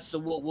than us, so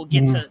we'll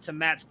get to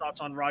Matt's thoughts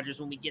on Rodgers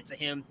when we get to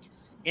him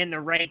in the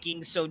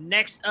rankings. So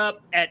next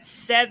up at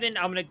 7,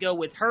 I'm going to go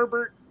with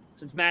Herbert.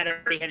 Since Matt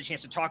already had a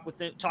chance to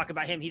talk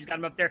about him, he's got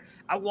him up there.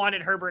 I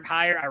wanted Herbert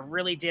higher. I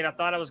really did. I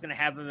thought I was going to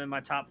have him in my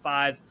top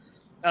 5.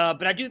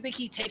 But I do think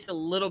he takes a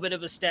little bit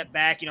of a step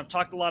back. You know, I've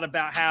talked a lot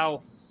about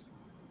how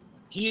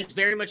he is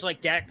very much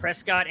like Dak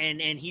Prescott,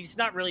 and he's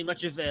not really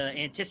much of an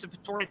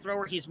anticipatory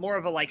thrower. He's more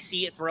of a, like,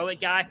 see it, throw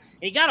it guy. And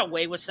he got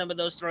away with some of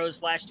those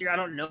throws last year. I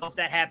don't know if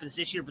that happens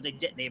this year, but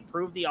they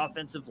improved the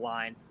offensive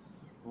line.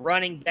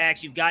 Running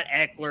backs, you've got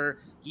Eckler.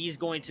 He's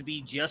going to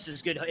be just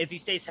as good if he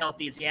stays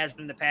healthy as he has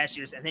been in the past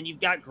years. And then you've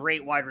got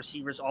great wide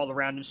receivers all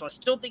around him. So I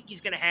still think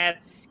he's going to have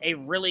a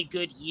really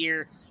good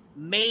year.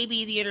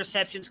 Maybe the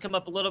interceptions come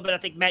up a little bit. I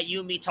think, Matt, you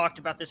and me talked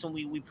about this when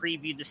we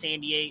previewed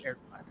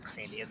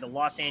the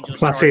Los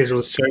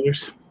Angeles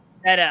Chargers.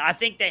 That I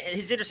think that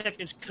his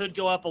interceptions could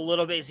go up a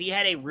little bit. He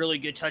had a really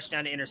good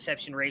touchdown to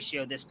interception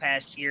ratio this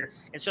past year.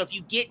 And so if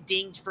you get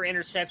dinged for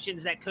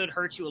interceptions, that could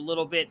hurt you a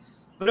little bit.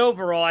 But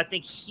overall, I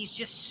think he's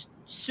just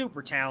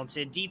super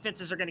talented.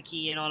 Defenses are going to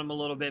key in on him a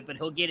little bit, but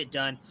he'll get it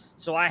done.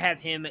 So I have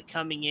him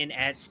coming in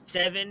at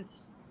 7,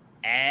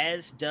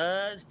 as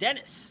does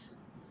Dennis.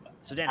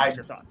 So, Dennis, what's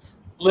your thoughts?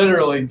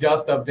 Literally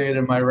just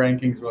updated my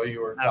rankings while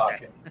you were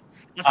talking.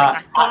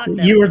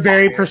 You were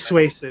very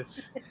persuasive.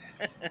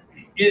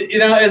 You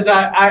know, as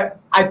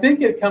I think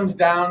it comes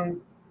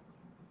down,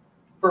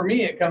 for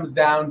me, it comes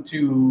down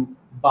to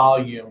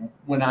volume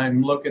when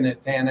I'm looking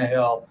at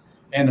Tannehill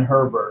and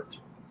Herbert.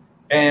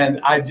 And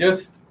I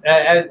just,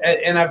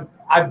 and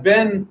I've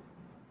been,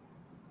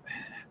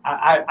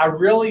 I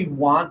really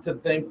want to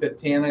think that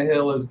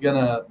Tannehill is going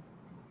to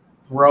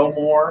throw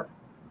more,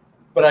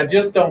 but I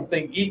just don't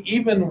think,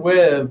 even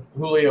with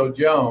Julio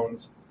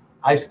Jones,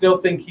 I still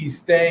think he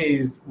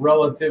stays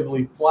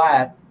relatively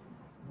flat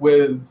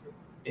with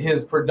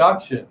his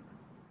production.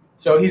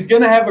 So he's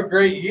going to have a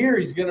great year.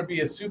 He's going to be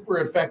a super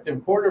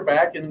effective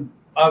quarterback and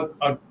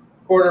a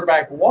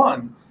quarterback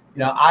 1. You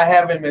know, I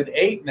have him at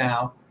 8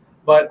 now.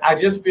 But I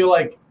just feel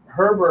like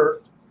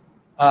Herbert,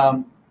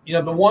 you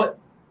know, the one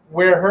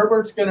where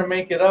Herbert's going to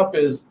make it up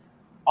is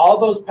all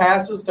those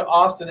passes to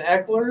Austin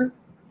Eckler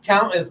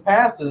count as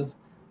passes,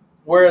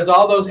 whereas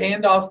all those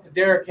handoffs to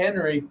Derrick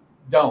Henry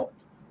don't.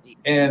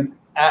 And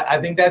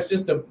I think that's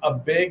just a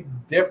big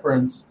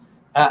difference.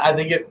 I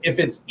think if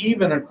it's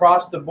even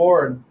across the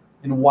board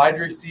in wide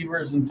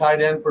receivers and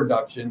tight end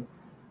production,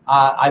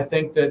 I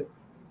think that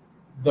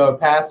the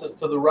passes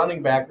to the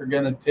running back are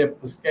going to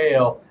tip the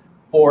scale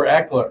for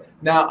Eckler.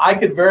 Now, I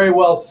could very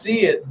well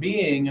see it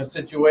being a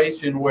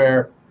situation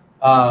where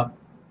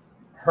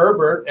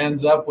Herbert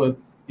ends up with,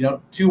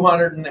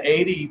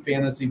 280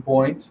 fantasy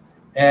points,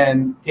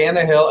 and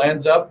Tannehill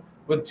ends up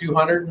with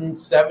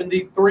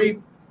 273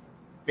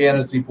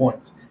 fantasy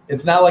points.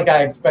 It's not like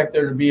I expect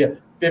there to be a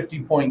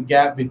 50-point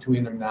gap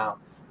between them now.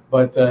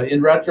 But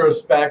in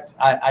retrospect,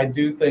 I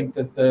do think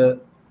that the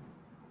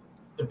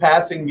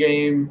passing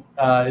game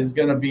is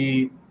going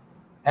to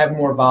have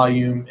more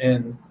volume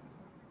in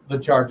the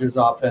Chargers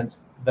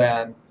offense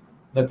than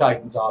the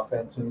Titans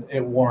offense, and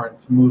it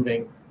warrants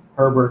moving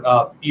Herbert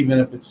up, even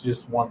if it's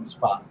just one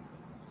spot.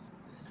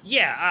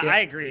 Yeah, I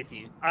agree with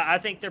you. I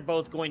think they're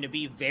both going to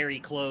be very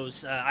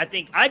close. I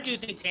do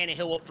think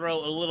Tannehill will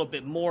throw a little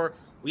bit more.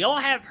 We all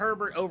have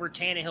Herbert over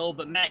Tannehill,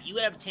 but Matt, you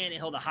have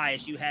Tannehill the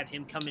highest. You have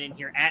him coming in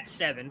here at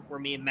 7, where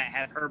me and Matt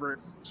have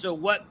Herbert. So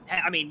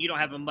you don't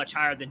have him much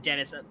higher than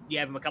Dennis. You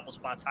have him a couple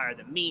spots higher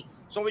than me.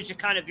 So what was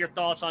your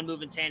thoughts on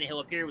moving Tannehill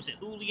up here? Was it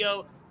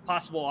Julio,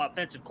 possible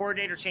offensive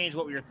coordinator change?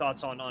 What were your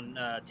thoughts on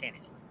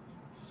Tannehill?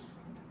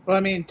 Well, I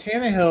mean,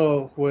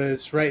 Tannehill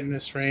was right in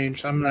this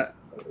range. I'm not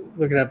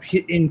looking up.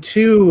 In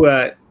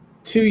 2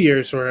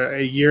 years or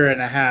a year and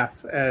a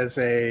half as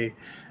a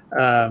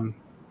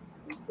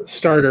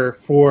starter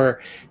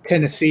for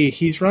Tennessee,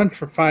 he's run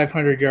for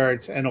 500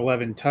 yards and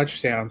 11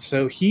 touchdowns.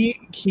 So he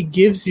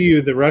gives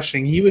you the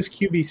rushing. He was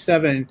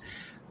QB7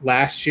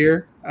 last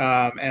year,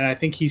 and I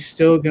think he's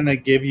still going to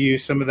give you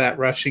some of that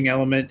rushing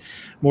element,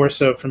 more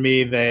so for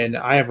me than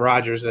I have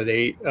Rodgers at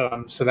 8.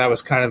 So that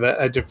was kind of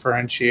a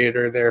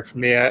differentiator there for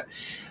me.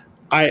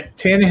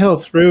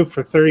 Tannehill threw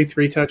for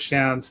 33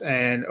 touchdowns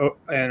and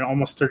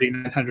almost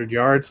 3,900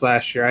 yards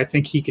last year. I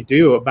think he could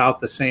do about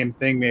the same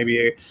thing,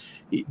 maybe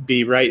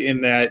be right in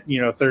that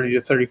 30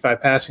 to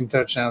 35 passing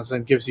touchdowns,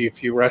 then gives you a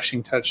few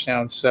rushing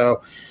touchdowns.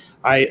 So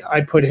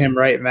I put him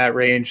right in that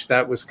range.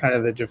 That was kind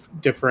of the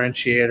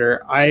differentiator.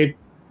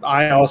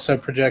 I also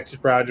projected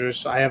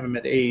Rodgers. I have him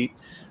at 8.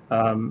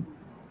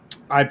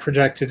 I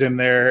projected him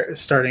there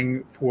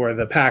starting for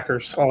the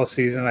Packers all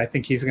season. I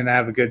think he's going to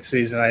have a good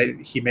season.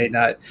 He may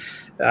not.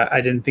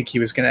 I didn't think he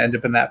was going to end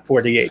up in that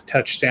 48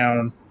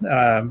 touchdown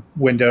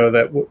window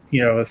that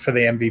for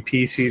the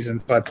MVP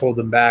season. So I pulled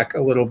him back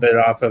a little bit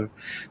off of.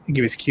 I think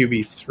he was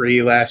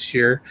QB3 last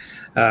year.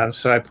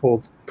 So I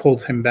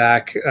pulled him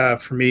back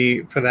for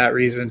me for that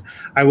reason.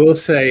 I will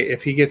say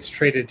if he gets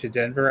traded to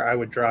Denver, I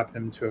would drop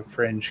him to a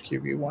fringe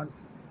QB1.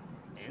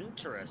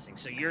 Interesting.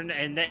 So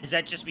is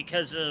that just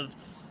because of?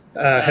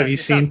 Have you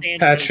seen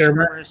Pat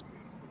Shurmur?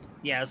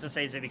 Yeah, I was going to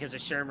say, is it because of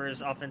Shermer's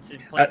offensive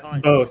play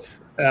calling?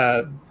 Both.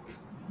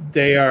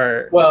 They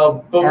are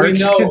but we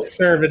know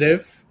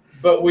conservative.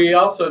 But we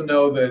also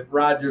know that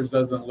Rodgers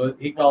doesn't.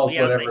 He calls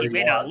whatever he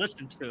may wants. not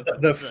listen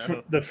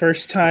to the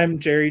first time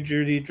Jerry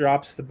Jeudy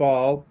drops the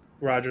ball,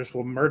 Rodgers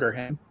will murder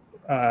him.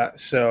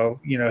 So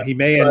he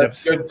may end up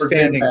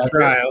standing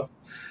trial.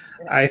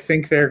 I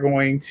think they're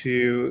going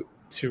to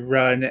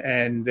run,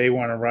 and they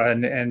want to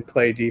run and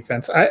play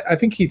defense. I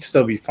think he'd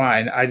still be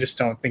fine. I just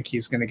don't think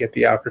he's going to get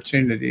the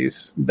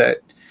opportunities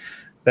that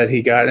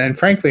he got. And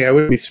frankly, I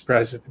wouldn't be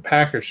surprised if the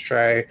Packers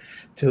try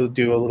to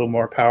do a little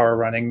more power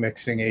running,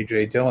 mixing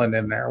A.J. Dillon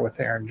in there with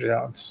Aaron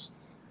Jones.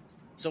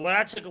 So what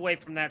I took away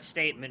from that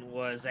statement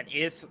was that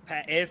if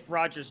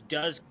Rodgers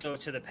does go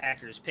to the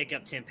Packers, pick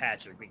up Tim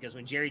Patrick, because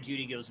when Jerry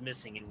Jeudy goes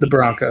missing in the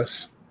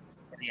Broncos.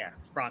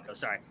 Broncos,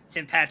 sorry.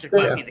 Tim Patrick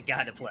might be the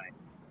guy to play.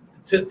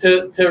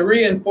 To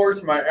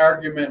reinforce my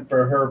argument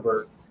for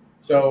Herbert,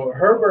 so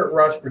Herbert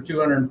rushed for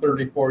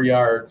 234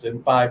 yards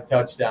and 5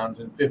 touchdowns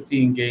in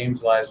 15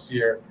 games last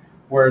year,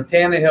 where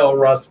Tannehill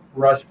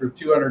rushed for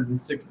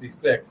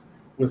 266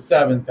 with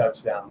 7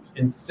 touchdowns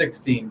in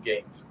 16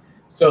 games.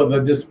 So the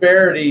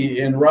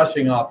disparity in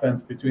rushing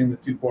offense between the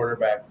two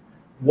quarterbacks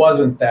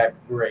wasn't that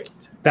great.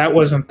 That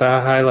wasn't the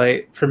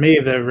highlight. For me,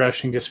 the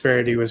rushing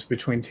disparity was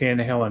between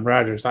Tannehill and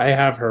Rodgers. I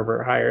have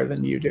Herbert higher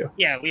than you do.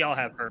 Yeah, we all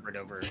have Herbert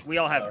over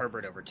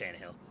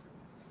Tannehill.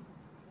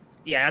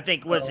 Yeah, I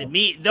think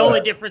me. The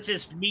only difference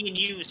is me and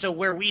you. So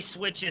where we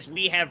switch is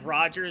we have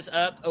Rodgers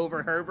up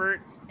over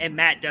Herbert, and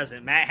Matt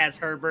doesn't. Matt has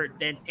Herbert,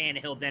 then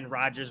Tannehill, then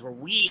Rodgers.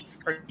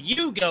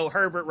 You go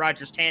Herbert,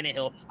 Rodgers,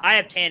 Tannehill. I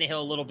have Tannehill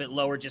a little bit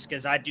lower just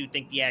because I do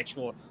think the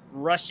actual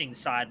rushing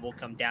side will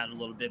come down a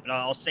little bit, but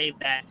I'll save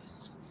that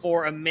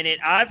for a minute.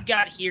 I've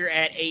got here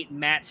at 8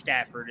 Matt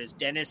Stafford, as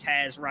Dennis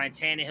has Ryan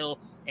Tannehill,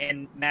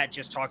 and Matt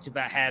just talked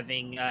about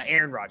having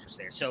Aaron Rodgers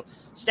there. So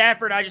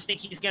Stafford, I just think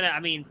he's going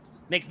to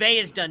 – McVay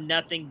has done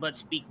nothing but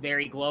speak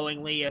very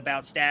glowingly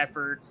about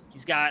Stafford.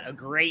 He's got a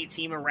great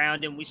team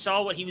around him. We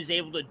saw what he was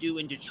able to do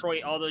in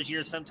Detroit all those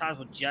years, sometimes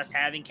with just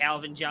having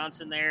Calvin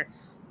Johnson there,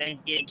 then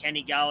getting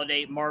Kenny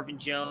Golladay, Marvin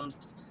Jones.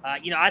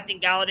 I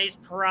think Galladay's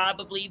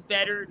probably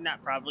better.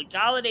 Not probably.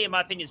 Golladay, in my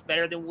opinion, is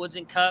better than Woods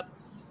and Kupp.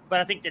 But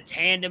I think the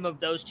tandem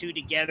of those two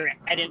together,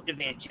 add into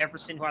Van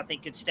Jefferson, who I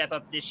think could step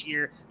up this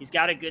year. He's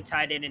got a good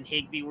tight end in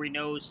Higbee, where he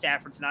knows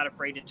Stafford's not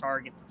afraid to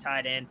target the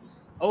tight end.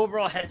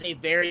 Overall, has a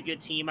very good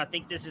team. I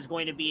think this is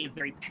going to be a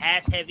very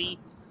pass-heavy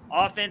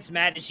offense.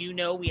 Matt, as you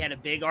know, we had a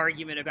big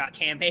argument about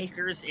Cam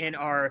Akers in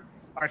our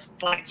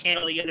Slack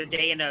channel the other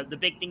day, and the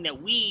big thing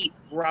that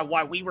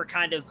why we were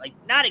kind of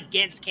not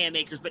against Cam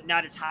Akers, but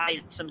not as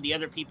high as some of the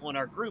other people in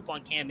our group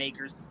on Cam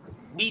Akers.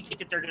 We think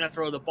that they're going to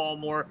throw the ball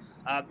more.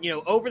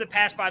 Over the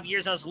past 5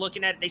 years, I was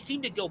looking at it, they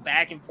seem to go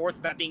back and forth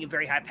about being a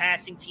very high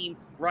passing team,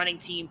 running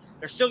team.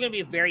 They're still going to be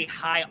a very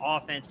high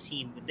offense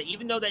team.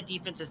 Even though that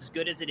defense is as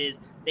good as it is,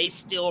 they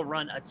still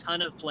run a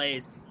ton of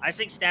plays. I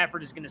think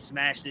Stafford is going to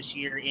smash this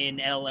year in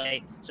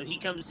L.A., so he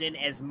comes in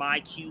as my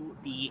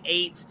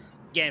QB8.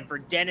 Again, for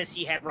Dennis,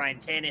 he had Ryan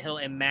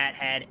Tannehill, and Matt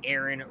had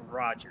Aaron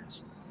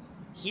Rodgers.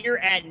 Here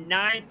at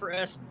 9 for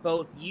us,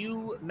 both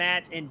you,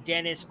 Matt, and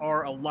Dennis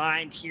are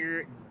aligned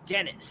here.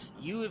 Dennis,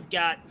 you have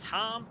got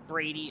Tom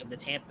Brady of the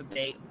Tampa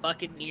Bay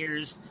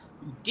Buccaneers,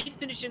 who did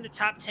finish in the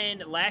top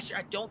 10 last year.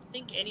 I don't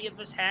think any of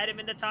us had him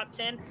in the top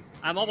 10.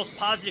 I'm almost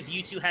positive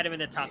you two had him in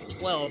the top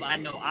 12. I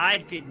know I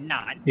did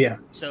not. Yeah.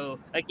 So,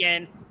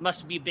 again,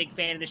 must be a big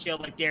fan of the show,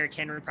 like Derrick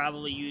Henry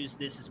probably used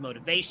this as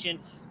motivation.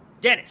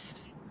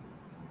 Dennis,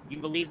 you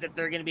believe that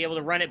they're going to be able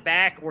to run it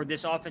back, or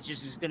this offense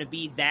is just going to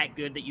be that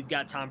good that you've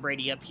got Tom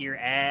Brady up here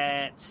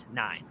at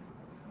 9?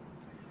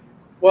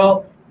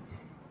 Well,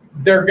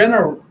 they're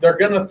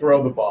gonna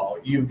throw the ball.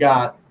 You've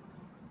got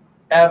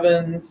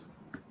Evans,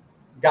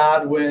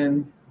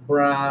 Godwin,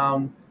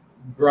 Brown,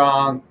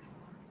 Gronk,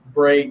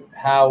 Brate,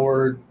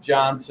 Howard,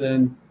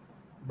 Johnson,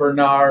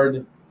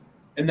 Bernard,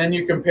 and then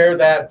you compare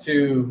that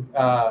to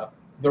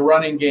the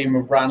running game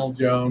of Ronald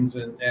Jones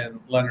and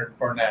Leonard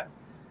Fournette.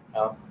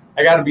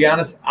 I got to be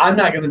honest, I'm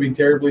not going to be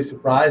terribly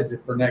surprised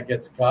if Fournette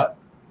gets cut.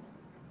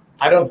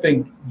 I don't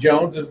think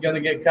Jones is going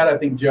to get cut. I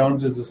think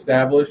Jones is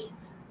established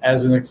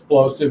as an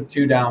explosive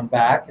two-down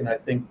back, and I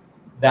think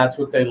that's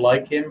what they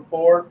like him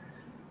for.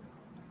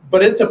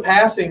 But it's a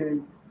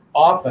passing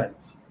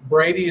offense.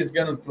 Brady is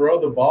going to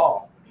throw the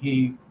ball.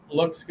 He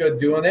looks good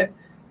doing it.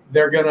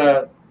 They're going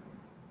to,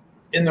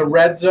 in the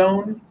red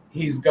zone,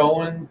 he's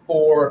going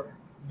for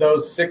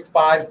those 6'5",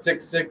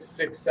 6'6",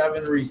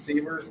 6'7"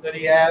 receivers that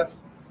he has.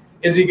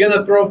 Is he going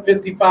to throw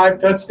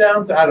 55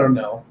 touchdowns? I don't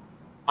know.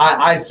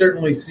 I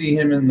certainly see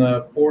him in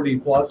the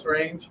 40-plus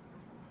range.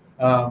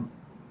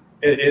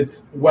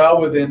 It's well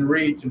within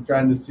reach. I'm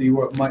trying to see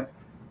what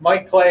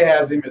Mike Clay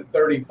has him at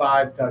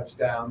 35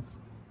 touchdowns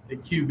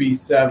at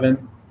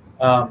QB7.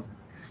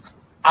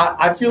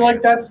 I feel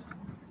like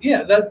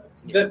that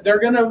they're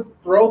going to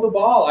throw the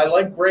ball. I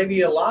like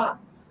Brady a lot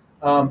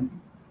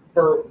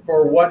for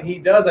what he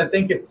does. I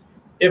think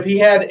if he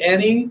had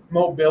any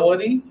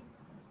mobility,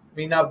 I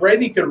mean, now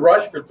Brady could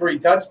rush for 3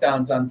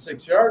 touchdowns on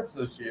 6 yards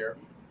this year,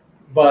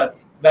 but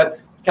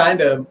that's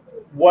kind of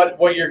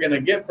what you're going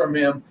to get from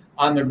him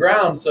on the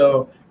ground.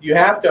 So you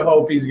have to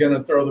hope he's going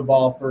to throw the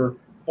ball for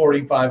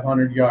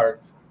 4,500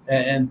 yards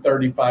and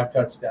 35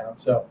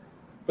 touchdowns. So,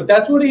 but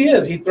that's what he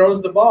is. He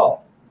throws the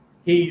ball.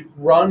 He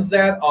runs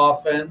that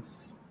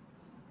offense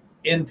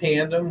in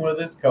tandem with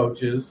his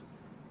coaches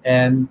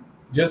and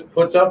just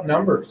puts up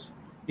numbers.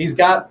 He's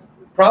got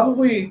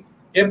probably,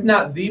 if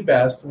not the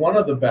best, one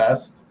of the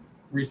best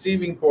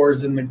receiving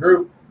cores in the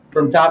group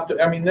from top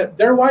to, I mean,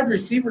 their wide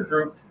receiver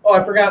group. Oh,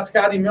 I forgot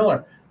Scotty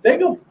Miller. They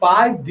go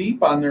 5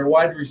 deep on their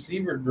wide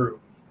receiver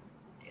group.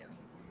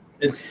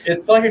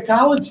 It's like a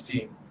college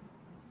team.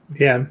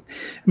 Yeah.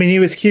 I mean, he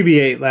was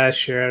QB8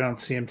 last year. I don't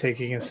see him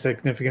taking a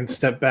significant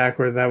step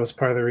backward. That was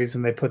part of the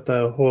reason they put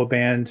the whole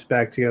band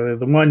back together.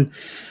 The one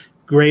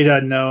great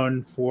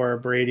unknown for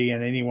Brady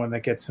and anyone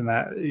that gets in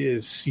that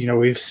is,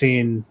 we've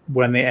seen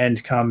when the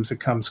end comes, it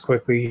comes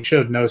quickly. He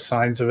showed no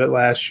signs of it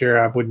last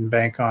year. I wouldn't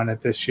bank on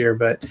it this year,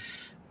 but,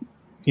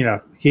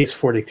 he's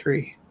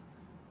 43.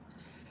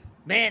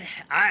 Man,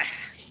 I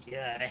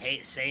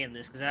hate saying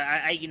this because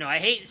I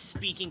hate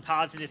speaking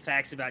positive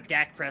facts about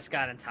Dak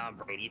Prescott and Tom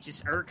Brady. It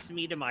just irks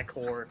me to my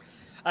core.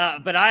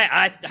 But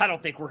I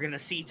don't think we're going to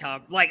see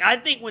Tom. I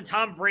think when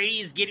Tom Brady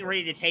is getting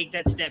ready to take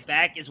that step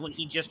back is when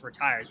he just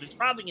retires, which is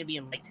probably going to be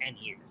in 10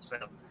 years. So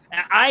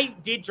I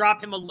did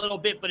drop him a little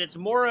bit, but it's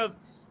more of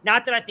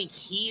not that I think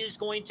he is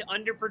going to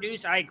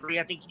underproduce. I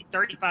agree. I think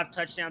 35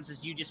 touchdowns,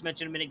 as you just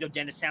mentioned a minute ago,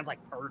 Dennis, sounds like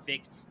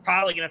perfect.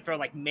 Probably going to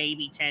throw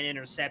maybe 10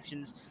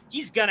 interceptions.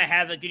 He's going to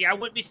have a good year. I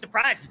wouldn't be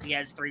surprised if he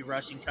has 3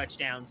 rushing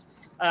touchdowns.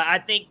 I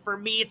think for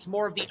me, it's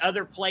more of the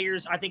other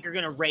players I think are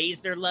going to raise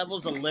their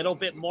levels a little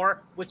bit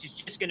more, which is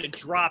just going to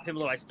drop him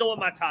low. I still have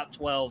my top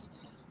 12,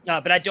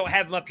 but I don't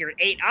have him up here at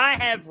 8. I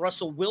have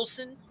Russell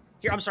Wilson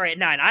here. I'm sorry, at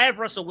 9. I have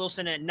Russell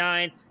Wilson at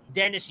 9.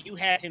 Dennis, you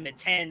have him at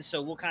 10,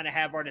 so we'll kind of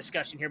have our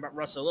discussion here about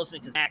Russell Wilson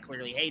because Matt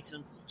clearly hates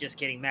him. Just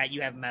kidding, Matt.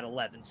 You have him at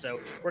 11, so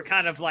we're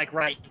kind of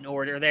right in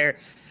order there.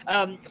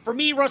 For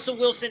me, Russell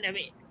Wilson, I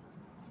mean,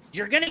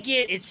 you're going to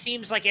get, it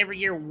seems like every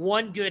year,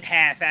 one good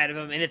half out of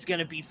him, and it's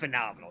going to be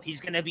phenomenal. He's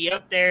going to be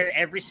up there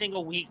every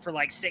single week for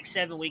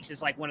 6-7 weeks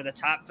as one of the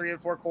top 3 or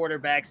 4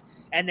 quarterbacks.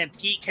 And then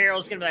Pete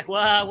Carroll's going to be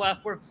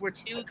well, we're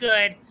too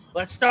good.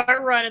 Let's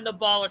start running the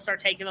ball. Let's start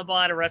taking the ball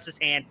out of Russ's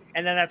hand.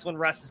 And then that's when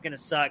Russ is going to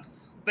suck.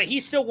 But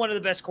he's still one of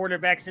the best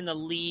quarterbacks in the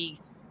league,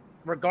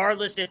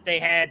 regardless if they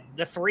had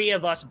the 3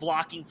 of us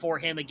blocking for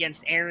him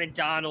against Aaron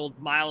Donald,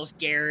 Myles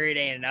Garrett,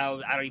 and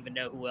I don't even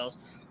know who else.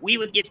 We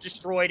would get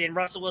destroyed, and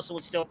Russell Wilson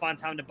would still find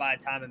time to buy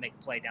time and make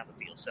a play down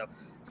the field. So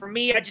for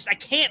me, I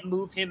can't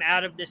move him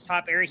out of this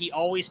top area. He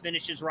always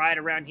finishes right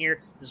around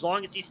here as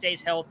long as he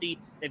stays healthy.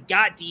 They've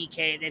got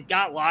DK, they've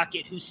got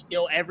Lockett, who's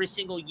still every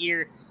single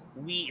year.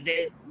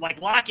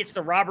 Lockett's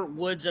the Robert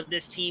Woods of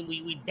this team.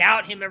 We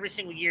doubt him every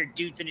single year.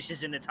 Dude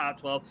finishes in the top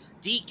 12.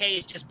 DK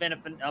has just been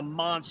a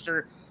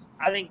monster.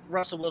 I think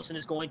Russell Wilson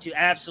is going to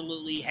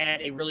absolutely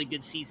had a really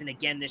good season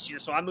again this year.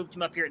 So I moved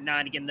him up here at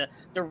 9. Again,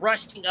 the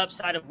rushing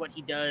upside of what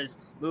he does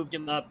moved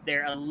him up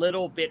there a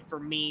little bit for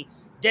me.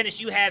 Dennis,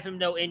 you have him,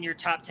 though, in your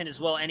top 10 as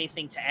well.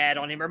 Anything to add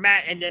on him? Or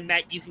Matt, and then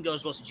Matt, you can go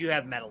as well since you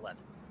have him at 11.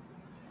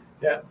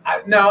 Yeah,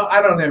 no,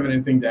 I don't have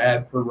anything to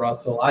add for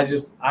Russell. I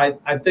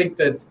think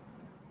that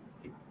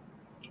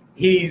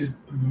he's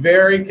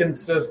very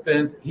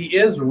consistent. He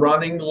is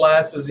running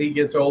less as he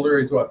gets older.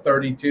 He's,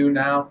 32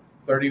 now,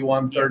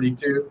 31,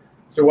 32.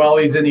 So while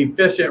he's an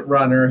efficient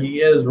runner,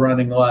 he is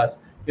running less.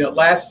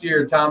 Last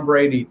year, Tom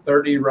Brady,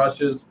 30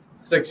 rushes,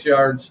 6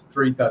 yards,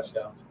 3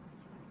 touchdowns.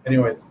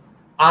 Anyways,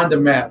 on to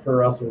Matt for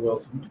Russell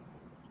Wilson.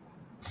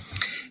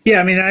 Yeah,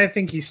 I mean, I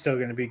think he's still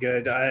going to be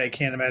good. I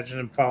can't imagine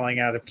him falling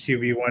out of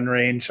QB1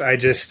 range. I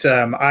just,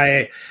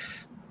 I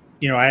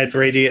had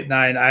Brady at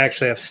 9. I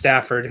actually have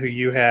Stafford, who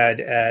you had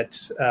at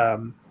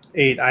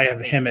 8. I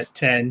have him at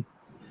 10.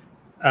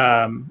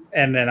 And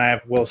then I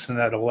have Wilson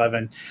at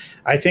 11.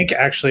 I think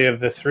actually of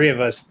the three of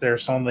us,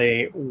 there's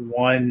only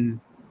one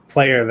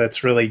player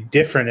that's really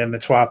different in the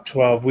top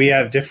 12. We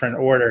have different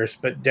orders,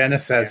 but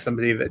Dennis has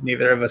somebody that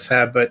neither of us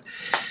have. But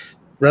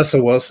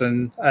Russell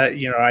Wilson,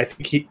 I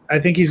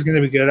think he's going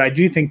to be good. I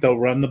do think they'll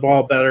run the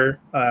ball better.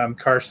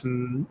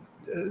 Carson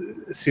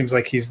seems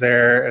like he's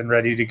there and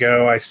ready to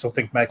go. I still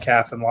think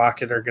Metcalf and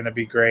Lockett are going to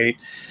be great.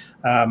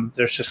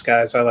 There's just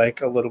guys I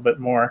like a little bit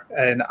more.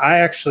 And I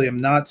actually am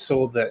not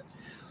sold that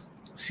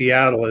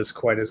Seattle is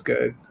quite as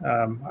good.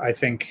 I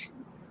think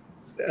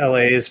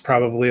LA is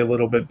probably a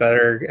little bit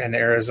better, and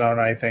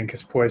Arizona, I think,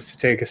 is poised to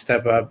take a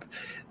step up.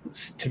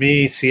 To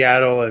me,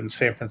 Seattle and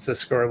San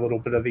Francisco are a little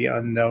bit of the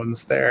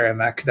unknowns there, and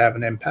that could have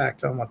an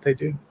impact on what they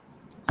do.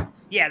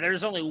 Yeah,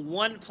 there's only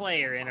one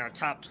player in our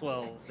top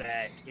 12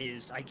 that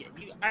is, I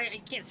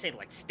can't say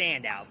like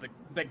standout,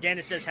 but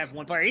Dennis does have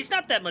one player. He's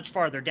not that much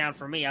farther down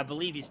for me. I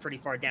believe he's pretty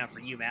far down for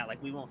you, Matt.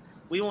 Like we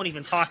won't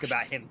even talk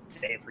about him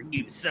today for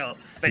you. So,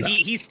 but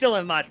he's still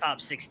in my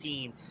top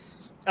 16.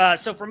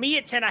 So for me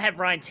at 10, I have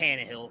Ryan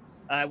Tannehill.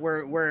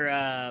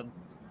 Where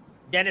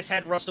Dennis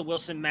had Russell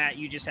Wilson, Matt,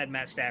 you just had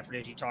Matt Stafford,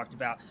 as you talked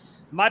about.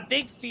 My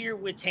big fear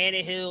with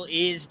Tannehill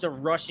is the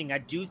rushing. I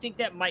do think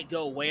that might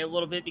go away a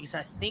little bit because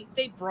I think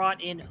they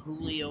brought in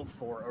Julio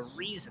for a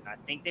reason. I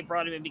think they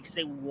brought him in because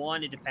they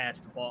wanted to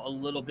pass the ball a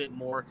little bit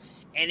more.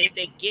 And if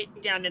they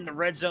get down in the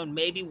red zone,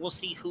 maybe we'll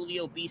see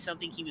Julio be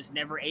something he was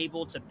never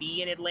able to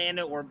be in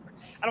Atlanta. Or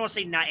I don't want to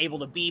say not able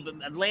to be, but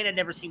Atlanta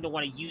never seemed to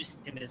want to use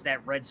him as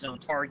that red zone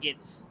target.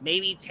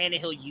 Maybe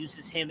Tannehill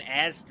uses him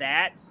as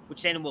that,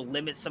 which then will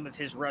limit some of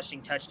his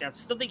rushing touchdowns.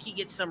 Still think he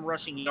gets some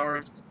rushing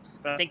yards,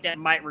 but I think that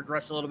might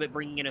regress a little bit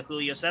bringing in a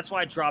Julio. So that's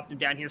why I dropped him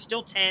down here.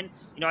 Still 10.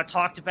 I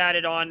talked about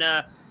it on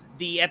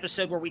the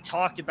episode where we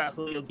talked about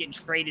Julio getting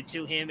traded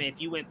to him. If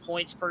you went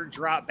points per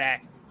drop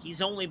back,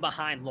 he's only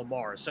behind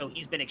Lamar. So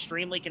he's been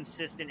extremely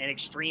consistent and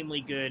extremely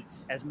good,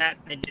 as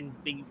Matt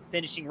mentioned, been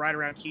finishing right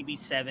around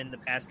QB7 the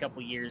past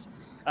couple years.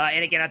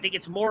 And again, I think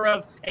it's more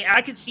of –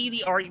 I could see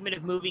the argument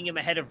of moving him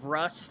ahead of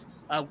Russ,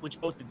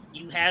 which both of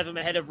you have him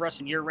ahead of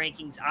Russ in your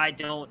rankings. I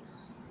don't.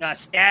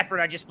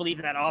 Stafford, I just believe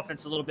in that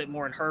offense a little bit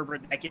more, in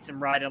Herbert. That gets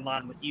him right in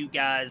line with you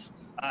guys.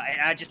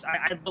 And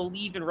I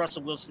believe in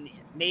Russell Wilson.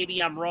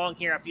 Maybe I'm wrong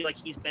here. I feel like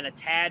he's been a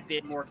tad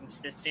bit more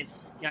consistent.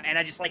 And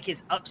I just like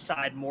his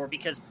upside more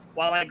because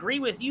while I agree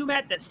with you,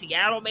 Matt, that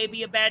Seattle may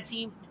be a bad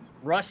team,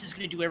 Russ is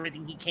going to do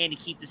everything he can to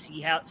keep the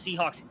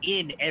Seahawks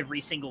in every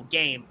single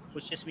game,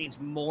 which just means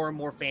more and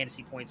more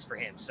fantasy points for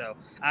him. So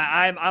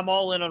I'm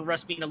all in on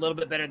Russ being a little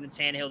bit better than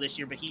Tannehill this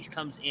year, but he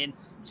comes in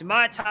to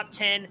my top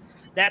 10.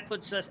 That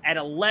puts us at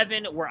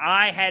 11, where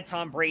I had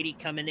Tom Brady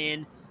coming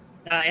in.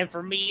 And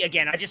for me,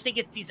 again, I just think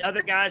it's these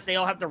other guys. They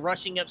all have the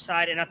rushing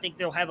upside, and I think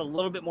they'll have a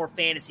little bit more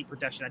fantasy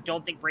production. I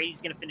don't think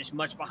Brady's going to finish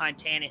much behind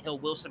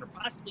Tannehill, Wilson, or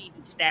possibly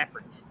even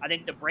Stafford. I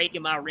think the break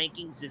in my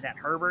rankings is at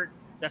Herbert.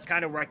 That's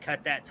kind of where I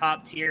cut that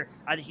top tier.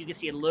 I think you can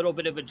see a little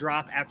bit of a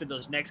drop after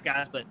those next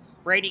guys. But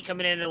Brady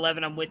coming in at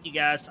 11, I'm with you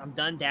guys. I'm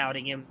done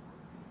doubting him.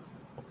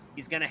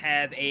 He's going to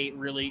have a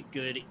really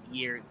good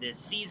year this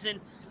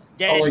season.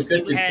 Dennis, only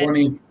took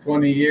you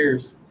 20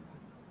 years.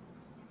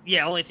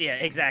 Yeah,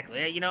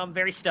 exactly. I'm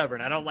very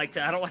stubborn. I don't like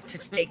to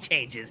make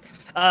changes.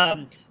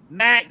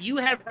 Matt, you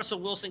have Russell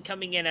Wilson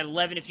coming in at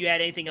 11. If you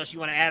had anything else you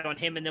want to add on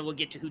him, and then we'll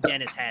get to who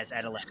Dennis has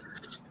at 11.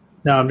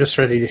 No, I'm just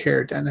ready to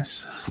hear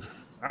Dennis.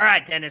 All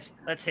right, Dennis,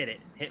 let's hit it.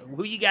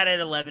 Who you got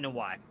at 11 and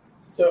why?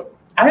 So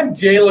I have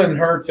Jalen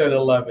Hurts at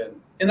 11,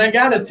 and I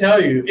got to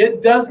tell you,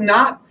 it does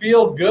not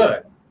feel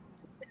good.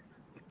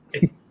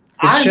 It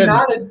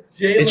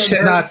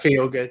should not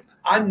feel good.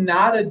 I'm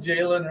not a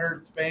Jalen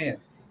Hurts fan.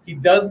 He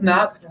does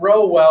not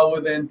throw well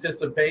with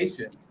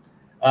anticipation.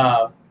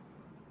 But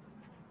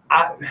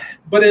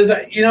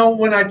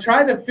when I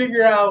try to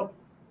figure out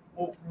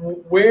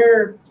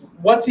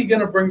what's he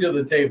going to bring to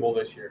the table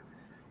this year,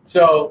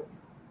 so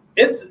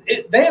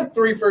they have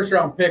 3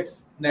 first-round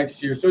picks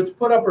next year, so it's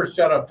put up or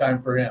shut up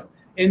time for him.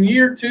 In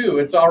year 2,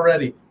 it's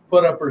already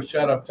put up or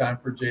shut up time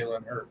for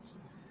Jalen Hurts.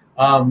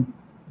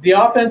 The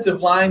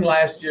offensive line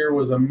last year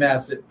was a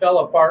mess. It fell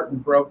apart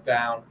and broke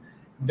down.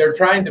 They're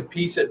trying to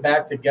piece it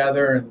back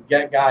together and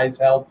get guys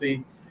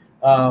healthy.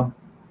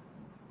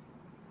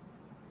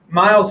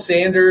 Miles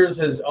Sanders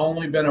has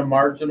only been a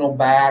marginal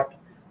back.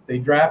 They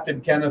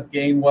drafted Kenneth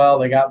Gainwell.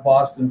 They got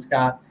Boston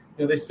Scott.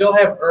 They still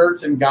have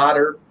Ertz and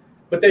Goddard,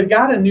 but they've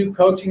got a new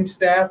coaching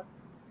staff.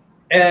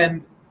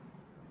 And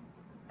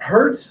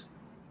Hurts,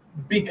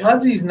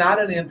 because he's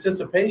not an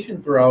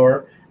anticipation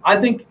thrower, I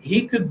think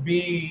he could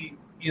be,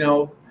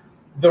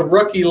 the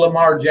rookie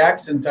Lamar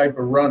Jackson type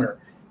of runner.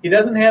 He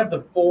doesn't have the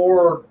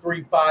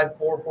 4.35,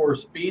 4.4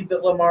 speed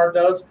that Lamar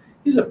does.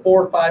 He's a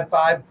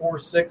 4.55,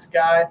 4.6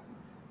 guy.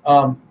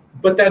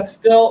 But that's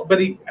still,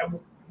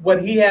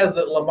 what he has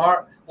that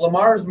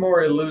Lamar's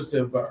more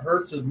elusive, but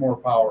Hurts is more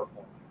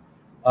powerful.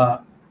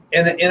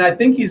 And I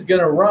think he's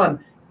going to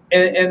run.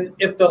 And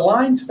if the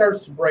line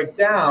starts to break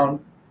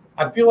down,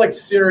 I feel like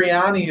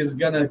Sirianni is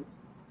going to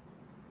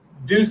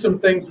do some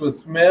things with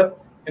Smith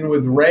and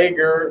with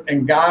Rager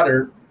and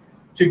Goddard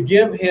to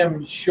give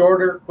him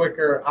shorter,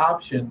 quicker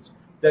options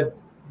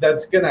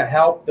that's going to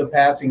help the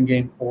passing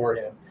game for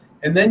him.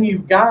 And then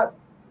you've got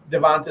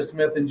Devonta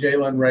Smith and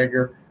Jalen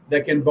Rager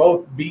that can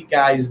both beat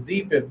guys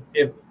deep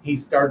if he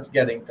starts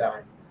getting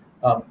time.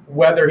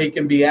 Whether he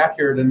can be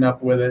accurate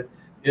enough with it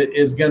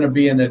is going to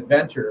be an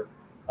adventure.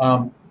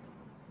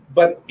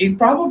 But he's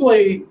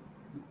probably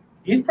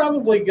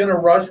going to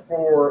rush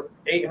for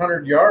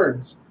 800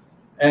 yards.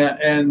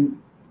 And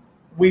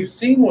we've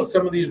seen what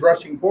some of these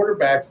rushing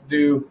quarterbacks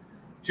do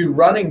to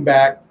running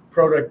back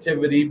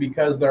productivity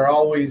because they're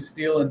always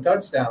stealing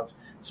touchdowns.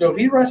 So if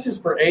he rushes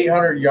for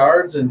 800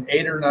 yards and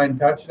 8 or 9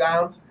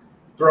 touchdowns,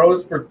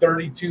 throws for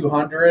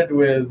 3,200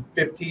 with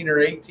 15 or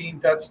 18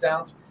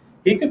 touchdowns,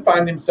 he could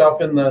find himself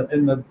in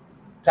the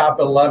top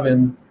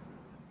 11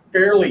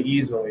 fairly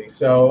easily.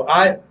 So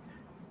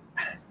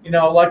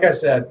like I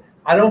said,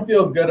 I don't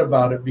feel good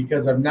about it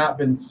because I've not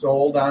been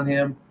sold on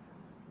him,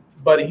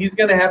 but he's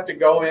going to have to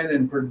go in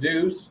and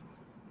produce.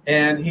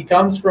 And he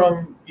comes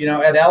from,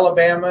 at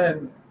Alabama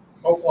and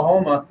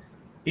Oklahoma,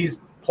 he's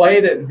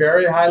played at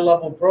very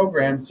high-level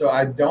programs, so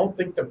I don't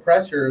think the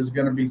pressure is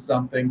going to be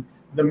something.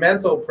 The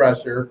mental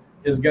pressure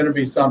is going to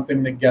be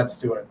something that gets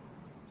to him.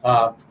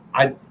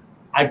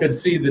 I could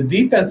see the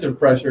defensive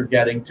pressure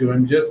getting to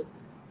him just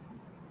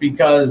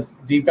because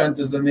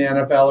defenses in the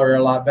NFL are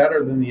a lot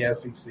better than the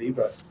SEC,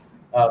 but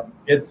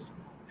it's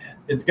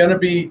going to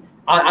be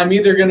 – I'm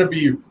either going to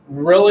be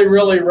really,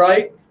 really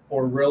right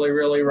or really,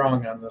 really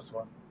wrong on this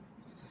one.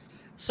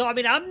 So,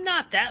 I'm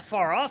not that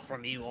far off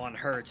from you on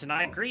Hurts, and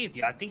I agree with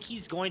you. I think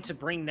he's going to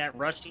bring that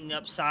rushing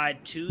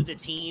upside to the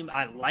team.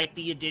 I like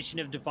the addition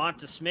of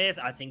Devonta Smith.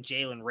 I think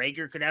Jalen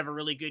Rager could have a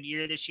really good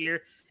year this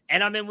year.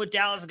 And I'm in with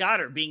Dallas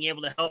Goedert being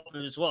able to help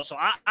him as well. So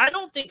I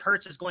don't think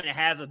Hurts is going to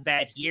have a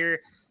bad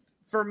year.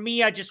 For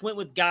me, I just went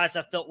with guys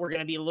I felt were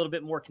going to be a little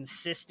bit more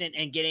consistent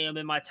and getting them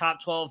in my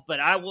top 12. But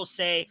I will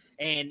say,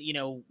 and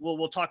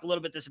we'll talk a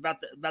little bit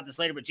about this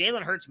later, but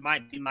Jalen Hurts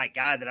might be my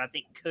guy that I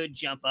think could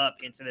jump up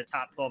into the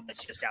top 12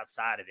 that's just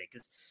outside of it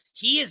because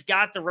he has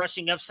got the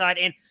rushing upside.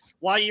 And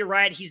while you're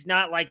right, he's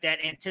not like that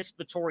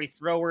anticipatory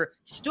thrower.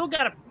 He's still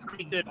got a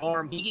pretty good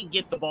arm. He can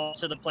get the ball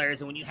to the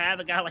players. And when you have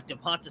a guy like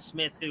Devonta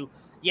Smith who,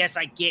 yes,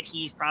 I get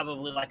he's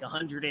probably like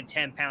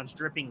 110 pounds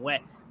dripping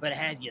wet, but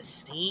have you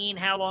seen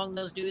how long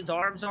those dudes'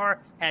 arms are?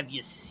 Have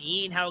you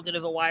seen how good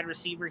of a wide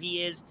receiver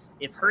he is?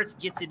 If Hurts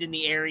gets it in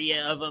the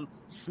area of him,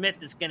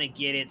 Smith is going to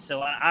get it.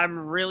 So I'm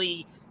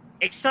really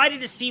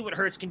excited to see what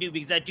Hurts can do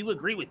because I do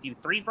agree with you.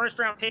 3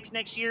 first-round picks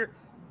next year,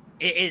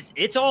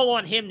 it's all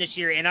on him this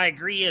year, and I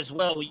agree as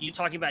well. You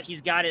talking about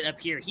he's got it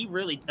up here. He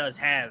really does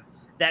have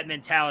that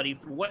mentality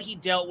for what he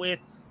dealt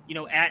with.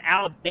 At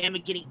Alabama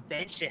getting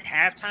benched at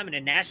halftime in a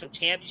national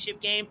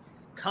championship game,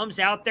 comes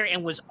out there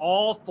and was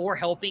all for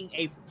helping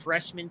a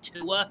freshman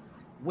Tua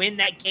win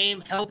that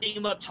game, helping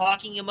him up,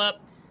 talking him up.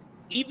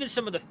 Even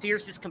some of the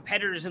fiercest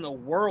competitors in the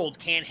world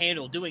can't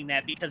handle doing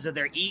that because of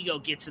their ego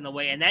gets in the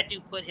way. And that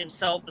dude put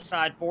himself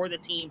aside for the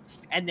team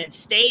and then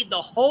stayed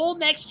the whole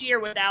next year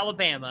with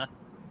Alabama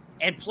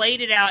and played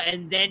it out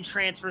and then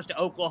transfers to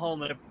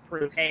Oklahoma to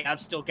prove, hey,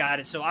 I've still got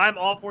it. So I'm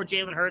all for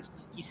Jalen Hurts.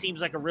 He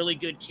seems like a really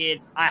good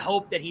kid. I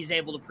hope that he's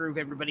able to prove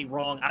everybody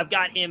wrong. I've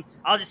got him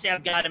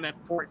at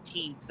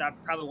 14 because I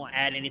probably won't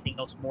add anything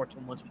else more to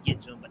him once we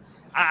get to him. But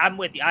I'm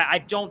with you. I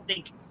don't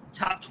think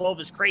top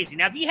 12 is crazy.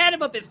 Now, if you had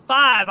him up at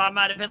 5, I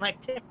might have been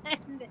like 10.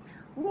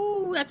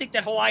 Ooh, I think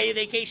that Hawaii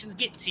vacation's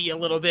getting to you a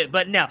little bit.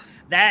 But no,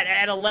 that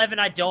at 11,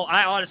 I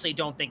honestly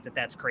don't think that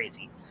that's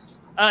crazy.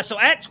 So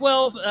at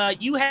 12,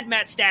 you had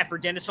Matt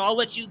Stafford, Dennis. So I'll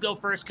let you go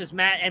first because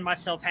Matt and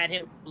myself had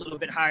him a little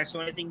bit higher. So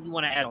anything you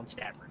want to add on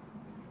Stafford?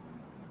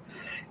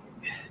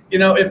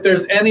 If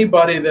there's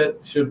anybody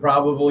that should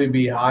probably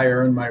be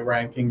higher in my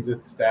rankings,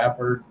 it's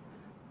Stafford.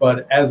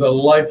 But as a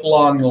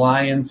lifelong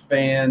Lions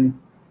fan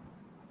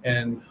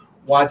and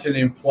watching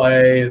him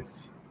play,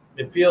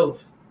 it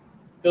feels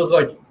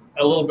like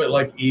a little bit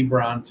like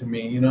Ebron to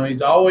me.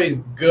 He's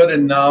always good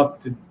enough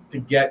to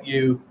get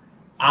you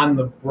on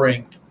the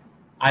brink.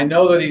 I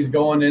know that he's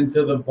going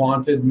into the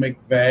vaunted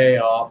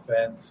McVay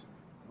offense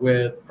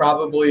with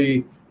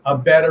probably a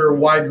better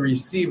wide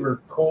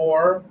receiver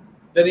core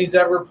than he's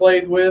ever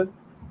played with.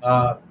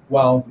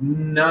 Well,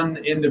 none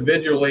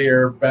individually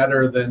are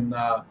better than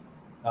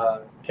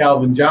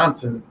Calvin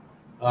Johnson.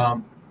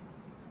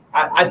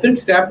 I think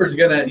Stafford's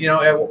going to,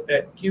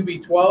 at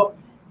QB 12,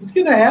 he's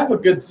going to have a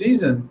good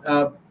season.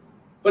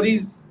 But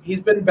he's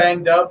been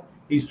banged up.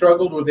 He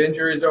struggled with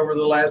injuries over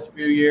the last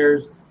few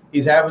years.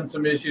 He's having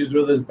some issues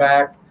with his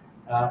back,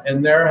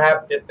 and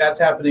that's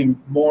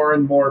happening more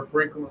and more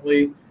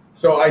frequently.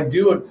 So I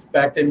do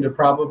expect him to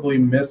probably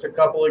miss a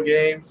couple of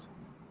games.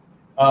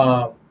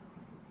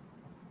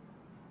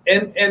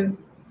 And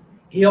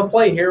he'll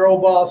play hero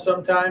ball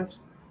sometimes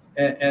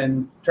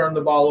and turn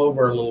the ball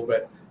over a little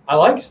bit. I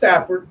like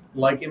Stafford,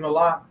 like him a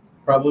lot.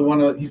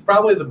 He's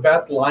probably the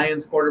best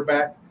Lions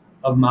quarterback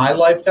of my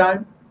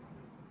lifetime.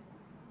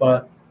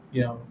 But,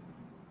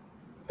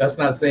 that's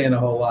not saying a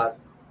whole lot.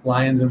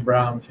 Lions and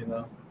Browns,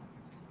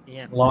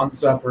 Yeah. Long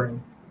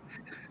suffering.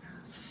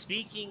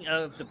 Speaking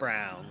of the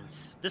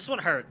Browns, this one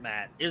hurt,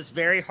 Matt. It was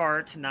very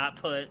hard to not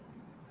put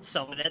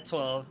someone at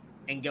 12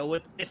 and go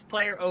with this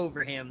player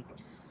over him.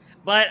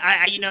 But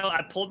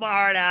I pulled my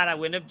heart out. I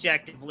went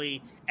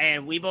objectively,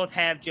 and we both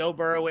have Joe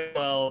Burrow at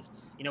 12.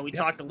 We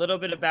talked a little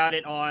bit about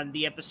it on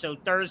the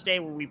episode Thursday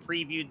where we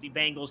previewed the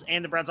Bengals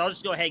and the Browns. I'll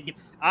just go ahead.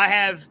 I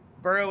have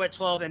Burrow at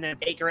 12 and then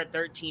Baker at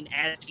 13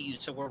 as to you.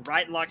 So we're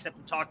right in lockstep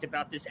and talked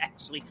about this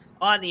actually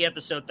on the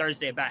episode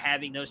Thursday about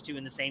having those two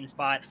in the same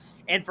spot.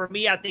 And for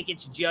me, I think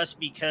it's just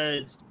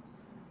because,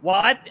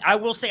 I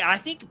will say I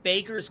think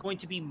Baker is going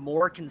to be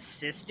more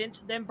consistent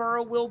than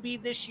Burrow will be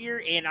this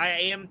year.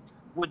 And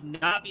would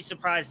not be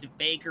surprised if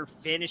Baker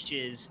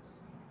finishes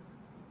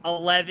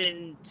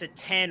 11 to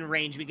 10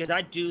 range, because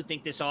I do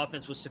think this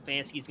offense with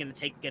Stefanski is going to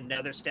take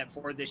another step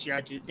forward this year. I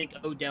do think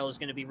Odell is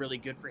going to be really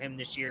good for him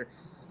this year.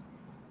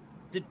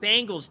 The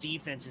Bengals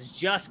defense is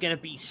just going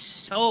to be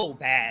so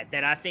bad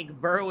that I think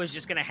Burrow is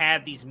just going to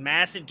have these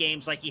massive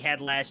games like he had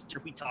last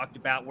year we talked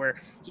about,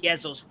 where he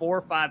has those 4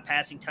 or 5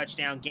 passing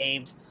touchdown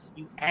games.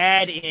 You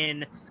add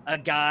in a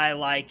guy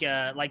like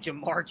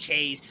Jamar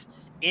Chase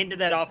into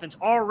that offense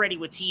already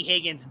with T.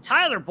 Higgins and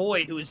Tyler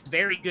Boyd, who is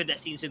very good, that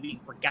seems to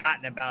be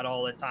forgotten about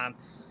all the time.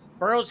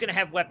 Burrow's going to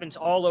have weapons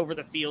all over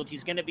the field.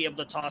 He's going to be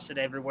able to toss it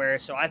everywhere.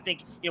 So I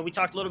think, we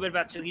talked a little bit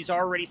about too. He's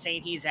already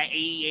saying he's at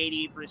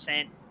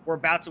 88%.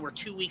 We're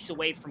 2 weeks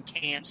away from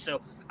camp.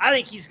 So I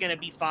think he's going to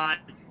be fine,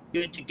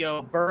 good to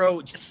go.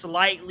 Burrow just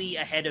slightly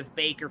ahead of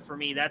Baker for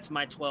me. That's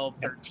my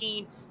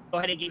 12-13. Go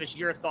ahead and give us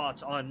your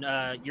thoughts on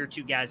your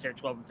two guys there,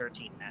 12 and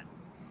 13, Matt.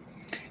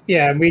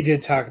 Yeah, and we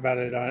did talk about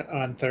it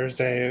on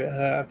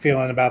Thursday,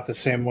 feeling about the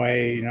same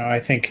way. I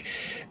think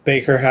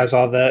Baker has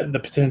all the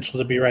potential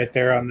to be right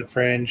there on the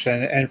fringe.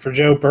 And for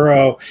Joe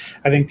Burrow,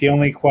 I think the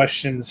only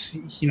questions,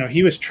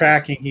 he was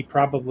tracking, he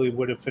probably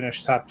would have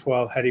finished top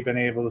 12 had he been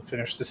able to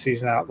finish the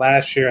season out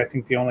last year. I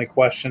think the only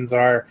questions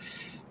are,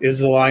 is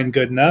the line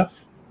good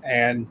enough?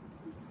 And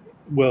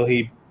will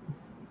he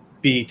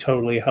be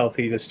totally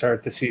healthy to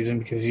start the season?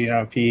 Because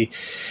if he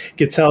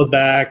gets held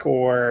back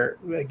or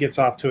gets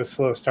off to a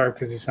slow start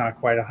because he's not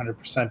quite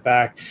 100%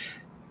 back,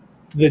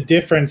 the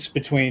difference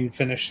between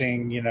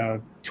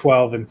finishing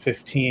 12 and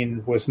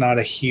 15 was not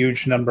a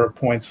huge number of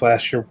points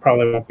last year.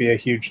 Probably won't be a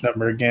huge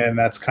number again.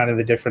 That's kind of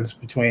the difference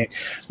between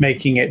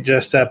making it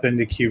just up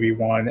into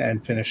QB1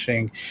 and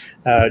finishing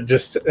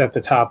just at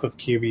the top of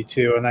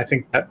QB2. And I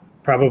think that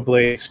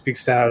probably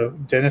speaks to how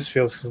Dennis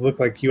feels, because it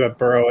looked like you have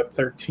Burrow at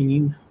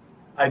 13.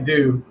 I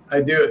do.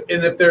 And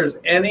if there's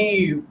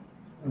any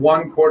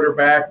one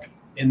quarterback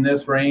in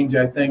this range,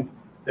 I think,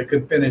 that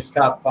could finish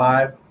top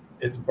 5,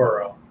 it's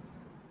Burrow.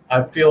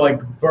 I feel like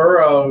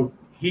Burrow,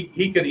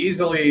 he could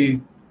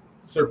easily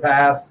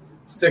surpass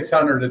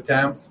 600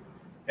 attempts.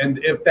 And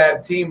if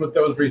that team with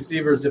those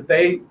receivers, if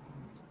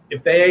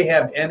they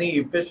have any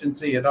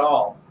efficiency at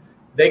all,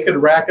 they could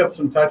rack up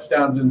some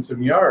touchdowns and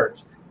some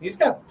yards. He's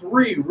got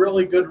 3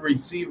 really good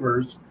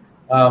receivers.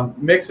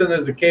 Mixon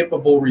is a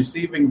capable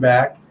receiving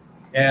back.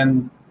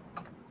 And,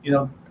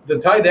 the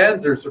tight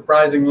ends are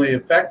surprisingly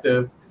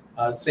effective.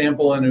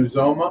 Sample and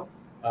Uzoma.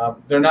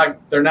 They're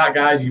not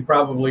guys you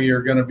probably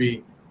are going to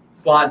be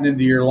slotting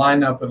into your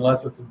lineup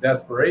unless it's a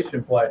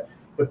desperation play.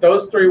 But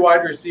those 3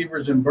 wide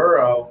receivers in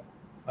Burrow,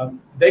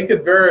 they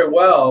could very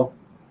well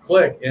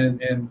click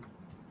and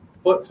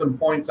put some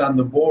points on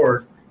the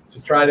board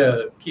to try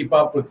to keep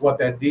up with what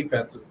that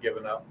defense is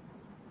giving up.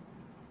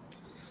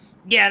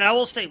 Yeah, and I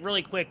will say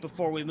really quick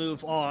before we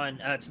move on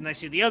to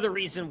next year, the other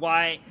reason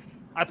why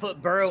I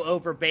put Burrow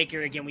over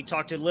Baker, again, we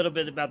talked a little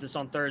bit about this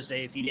on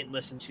Thursday. If you didn't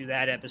listen to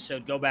that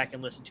episode, go back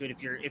and listen to it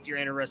if you're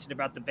interested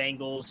about the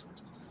Bengals,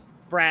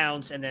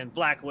 Browns, and then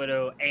Black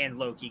Widow and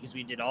Loki, because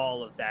we did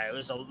all of that. It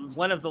was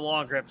one of the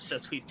longer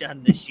episodes we've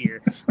done this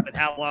year with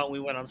how long we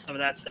went on some of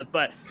that stuff.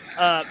 But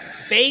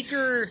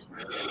Baker,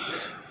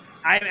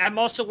 I'm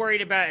also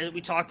worried about, we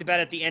talked about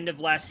at the end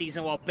of last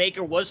season, while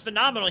Baker was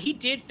phenomenal, he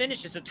did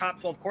finish as a top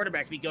 12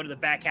 quarterback if you go to the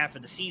back half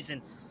of the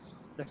season.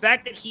 The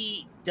fact that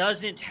he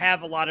doesn't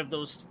have a lot of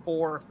those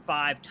 4 or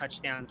 5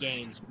 touchdown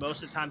games,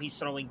 most of the time he's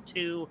throwing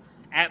 2,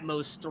 at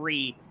most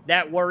 3,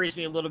 that worries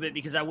me a little bit,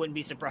 because I wouldn't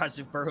be surprised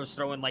if Burrow's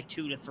throwing like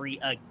 2 to 3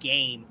 a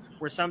game,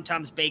 where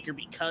sometimes Baker,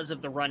 because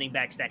of the running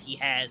backs that he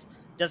has,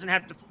 doesn't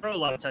have to throw a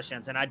lot of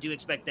touchdowns. And I do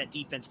expect that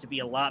defense to be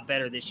a lot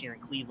better this year in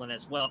Cleveland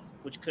as well,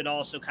 which could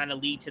also kind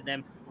of lead to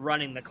them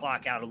running the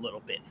clock out a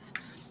little bit.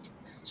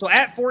 So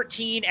at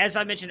 14, as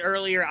I mentioned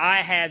earlier,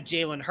 I have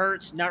Jalen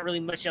Hurts. Not really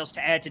much else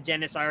to add to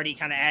Dennis. I already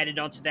kind of added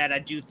onto that. I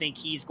do think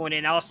he's going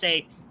in. I'll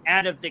say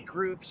out of the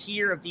group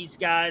here of these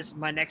guys,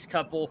 my next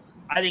couple,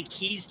 I think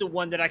he's the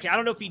one that I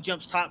don't know if he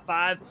jumps top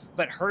 5,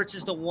 but Hurts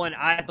is the one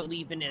I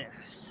believe in. It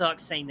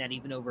sucks saying that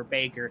even over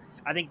Baker.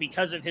 I think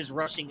because of his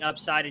rushing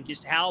upside and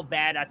just how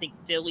bad I think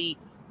Philly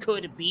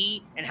could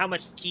be and how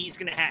much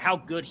how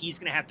good he's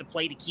going to have to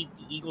play to keep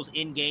the Eagles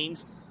in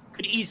games,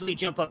 could easily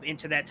jump up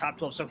into that top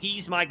 12. So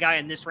he's my guy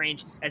in this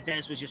range, as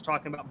Dennis was just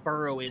talking about.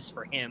 Burrow is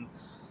for him.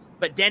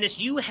 But Dennis,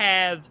 you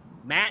have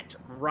Matt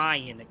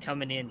Ryan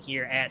coming in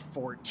here at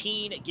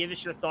 14. Give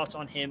us your thoughts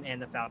on him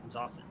and the Falcons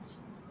offense.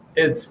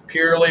 It's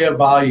purely a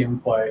volume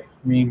play.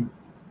 I mean,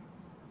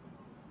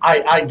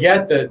 I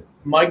get that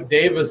Mike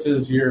Davis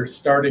is your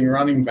starting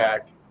running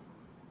back.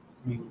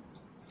 I mean,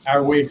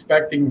 are we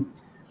expecting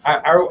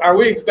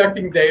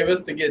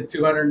Davis to get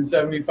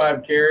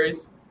 275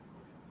 carries?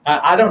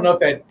 I don't know if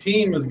that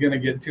team is going to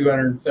get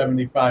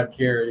 275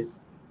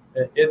 carries.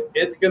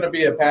 It's going to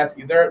be a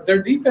passing.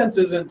 Their defense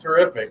isn't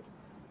terrific,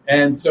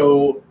 and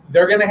so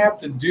they're going to have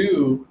to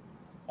do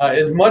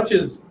as much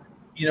as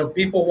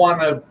people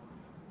want to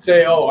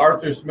say, oh,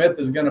 Arthur Smith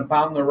is going to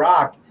pound the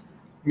rock.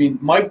 I mean,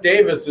 Mike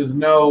Davis is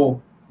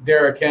no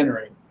Derrick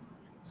Henry.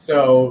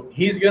 So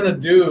he's going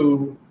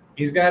to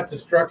have to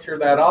structure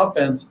that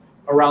offense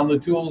around the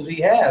tools he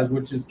has,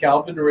 which is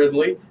Calvin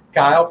Ridley,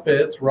 Kyle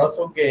Pitts,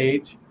 Russell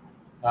Gage,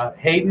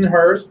 Hayden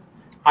Hurst.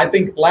 I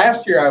think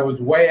last year I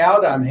was way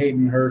out on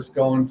Hayden Hurst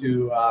going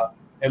to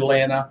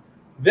Atlanta.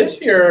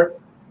 This year,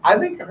 I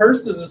think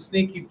Hurst is a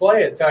sneaky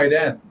play at tight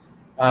end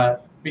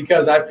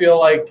because I feel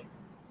like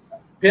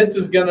Pitts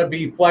is going to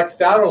be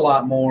flexed out a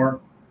lot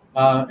more,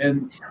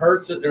 and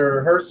Hurst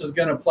is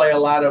going to play a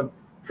lot of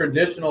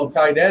traditional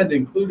tight end,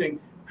 including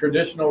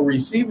traditional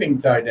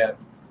receiving tight end.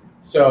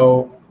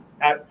 So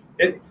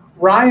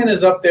Ryan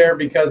is up there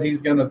because he's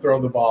going to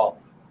throw the ball.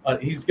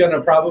 He's going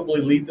to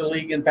probably lead the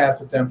league in pass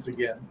attempts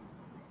again.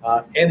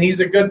 And he's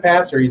a good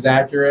passer. He's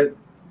accurate.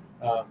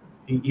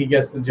 He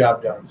gets the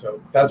job done.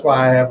 So that's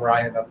why I have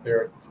Ryan up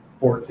there at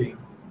 14.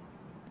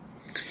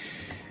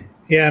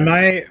 Yeah,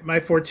 my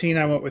 14,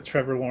 I went with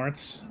Trevor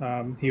Lawrence.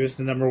 He was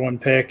the number 1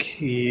 pick.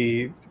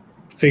 He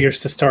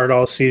figures to start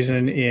all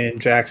season in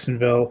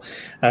Jacksonville.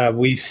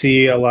 We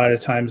see a lot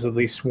of times at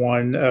least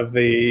one of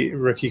the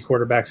rookie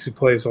quarterbacks who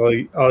plays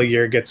all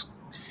year gets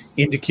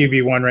into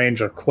QB1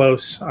 range or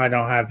close. I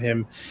don't have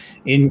him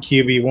in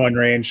QB1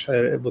 range.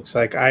 It looks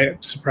like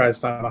I'm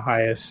surprised I'm the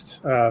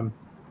highest.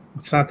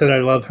 It's not that I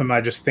love him.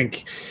 I just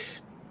think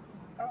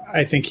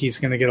he's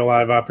going to get a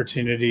lot of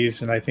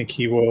opportunities, and I think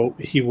he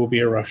will be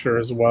a rusher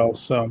as well.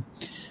 So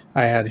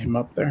I had him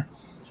up there.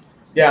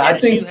 Yeah, I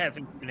think you have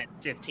him at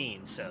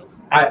 15. So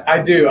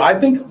I do. I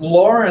think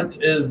Lawrence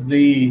is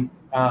the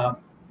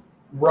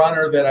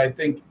runner that I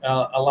think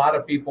a lot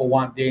of people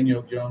want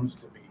Daniel Jones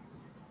to be.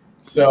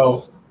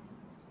 So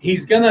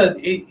he's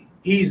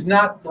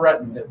not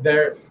threatened.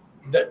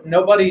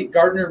 Nobody,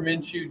 Gardner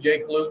Minshew,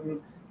 Jake Luton,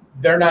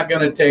 they're not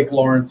going to take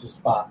Lawrence's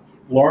spot.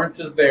 Lawrence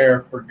is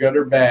there for good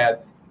or bad.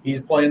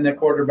 He's playing the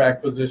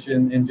quarterback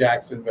position in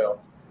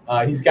Jacksonville.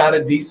 He's got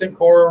a decent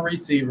core of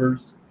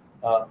receivers,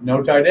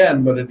 no tight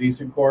end, but a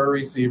decent core of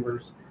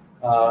receivers.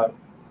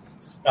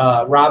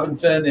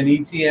 Robinson and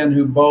Etienne,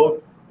 who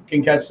both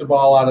can catch the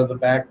ball out of the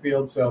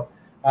backfield. So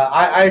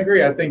I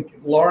agree. I think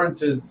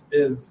Lawrence is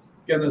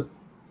going to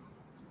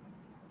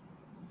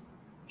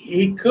 –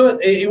 he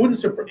could – it wouldn't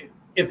surprise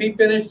 – if he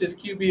finished his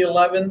QB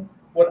 11,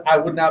 I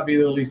would not be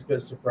the least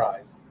bit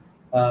surprised.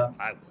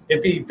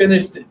 If he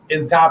finished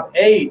in top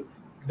 8,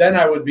 then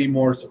I would be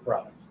more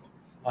surprised.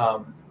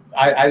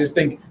 I just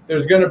think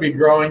there's going to be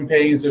growing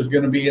pains. There's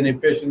going to be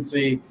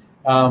inefficiency.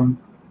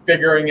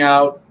 Figuring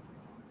out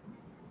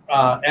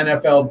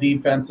NFL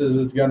defenses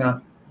is going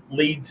to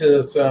lead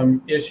to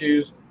some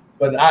issues.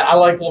 But I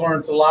like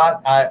Lawrence a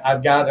lot.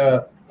 I've got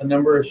a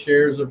number of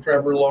shares of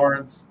Trevor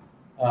Lawrence,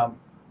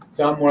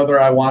 some whether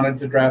I wanted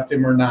to draft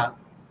him or not.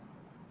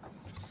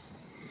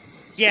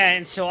 Yeah,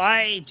 and so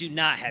I do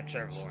not have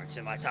Trevor Lawrence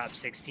in my top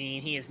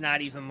 16. He is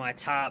not even my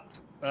top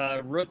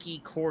rookie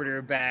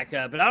quarterback,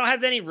 but I don't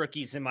have any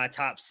rookies in my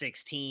top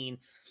 16.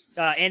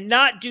 And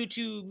not due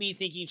to me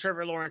thinking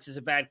Trevor Lawrence is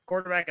a bad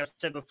quarterback. I've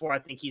said before, I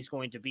think he's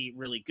going to be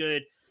really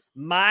good.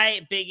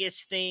 My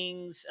biggest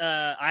things,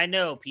 I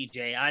know,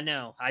 PJ, I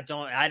know. I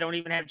don't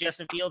even have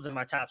Justin Fields in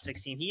my top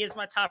 16. He is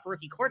my top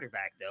rookie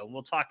quarterback, though.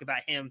 We'll talk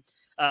about him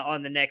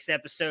on the next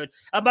episode.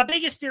 My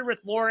biggest fear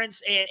with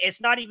Lawrence, and it's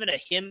not even a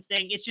him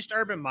thing, it's just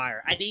Urban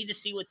Meyer. I need to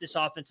see what this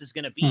offense is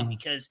going to be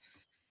because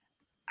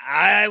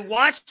I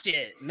watched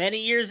it many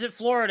years at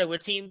Florida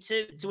with Tim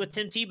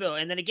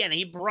Tebow. And then again,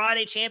 he brought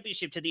a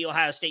championship to the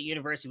Ohio State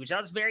University, which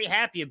I was very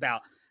happy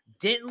about.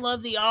 Didn't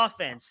love the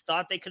offense.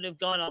 Thought they could have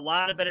gone a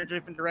lot of better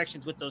different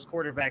directions with those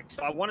quarterbacks.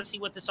 So I want to see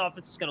what this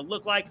offense is going to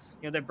look like.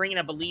 They're bringing,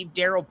 I believe,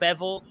 Darrell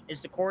Bevell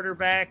is the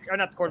quarterback, or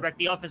not the quarterback,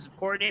 the offensive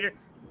coordinator.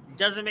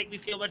 doesn't make me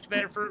feel much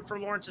better for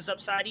Lawrence's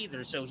upside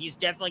either. So he's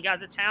definitely got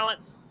the talent.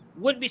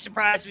 Wouldn't be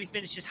surprised if he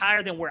finishes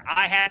higher than where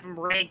I have him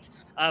ranked,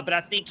 but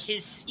I think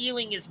his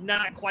ceiling is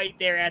not quite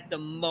there at the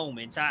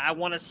moment. I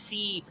want to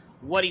see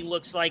what he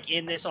looks like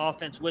in this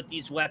offense with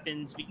these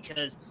weapons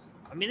because,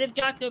 I mean, they've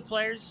got good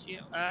players.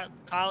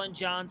 Colin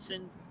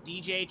Johnson,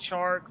 DJ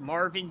Chark,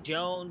 Marvin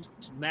Jones,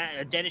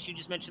 Dennis. You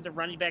just mentioned the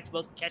running backs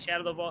both catch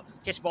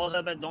balls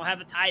out, but don't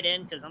have a tight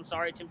end because I'm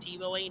sorry, Tim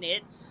Tebow ain't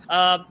it.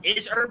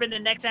 Is Urban the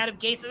next Adam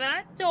Gase? I mean,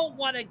 I don't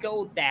want to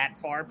go that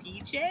far,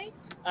 PJ.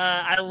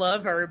 I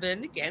love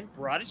Urban. Again,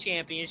 brought a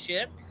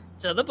championship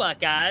to the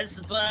Buckeyes,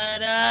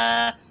 but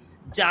I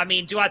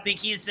mean, do I think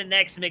he's the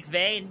next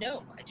McVay?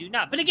 No, I do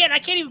not. But again, I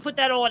can't even put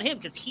that all on him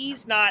because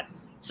he's not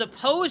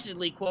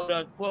supposedly quote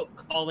unquote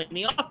calling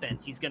the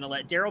offense. He's going to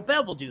let Darrell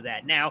Bevell do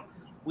that now.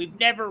 We've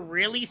never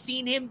really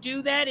seen him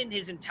do that in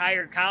his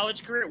entire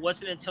college career. It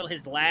wasn't until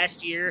his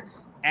last year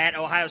at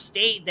Ohio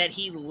State that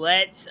he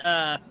let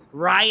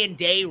Ryan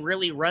Day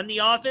really run the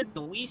offense.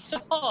 And we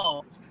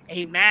saw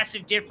a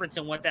massive difference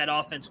in what that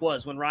offense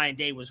was when Ryan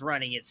Day was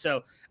running it.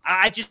 So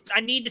I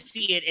need to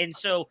see it. And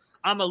so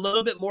I'm a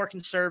little bit more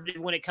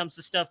conservative when it comes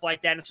to stuff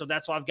like that. And so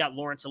that's why I've got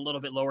Lawrence a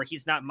little bit lower.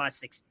 He's not my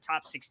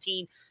top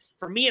 16.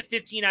 For me at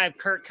 15, I have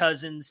Kirk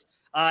Cousins.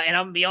 And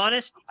I'm going to be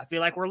honest, I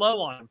feel like we're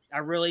low on him. I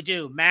really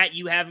do. Matt,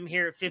 you have him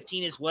here at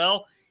 15 as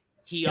well.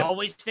 He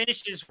always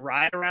finishes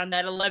right around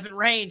that 11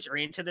 range or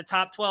into the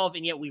top 12,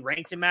 and yet we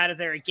ranked him out of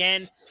there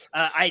again.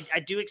 I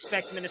do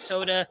expect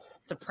Minnesota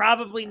to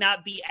probably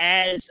not be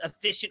as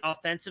efficient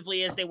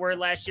offensively as they were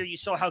last year. You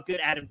saw how good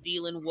Adam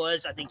Thielen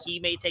was. I think he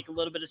may take a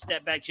little bit of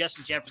step back.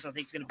 Justin Jefferson, I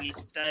think, is going to be a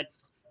stud.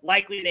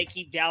 Likely they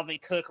keep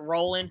Dalvin Cook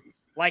rolling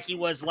like he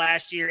was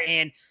last year.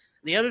 And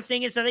the other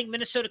thing is I think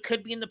Minnesota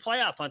could be in the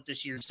playoff hunt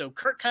this year. So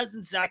Kirk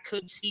Cousins, I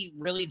could see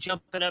really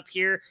jumping up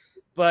here.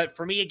 But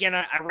for me, again,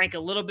 I rank a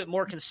little bit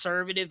more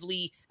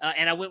conservatively,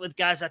 and I went with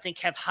guys I think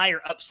have higher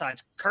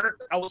upsides.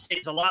 Kirk, I will say,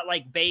 is a lot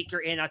like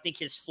Baker, and I think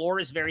his floor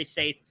is very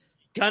safe.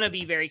 Going to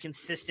be very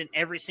consistent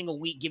every single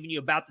week, giving you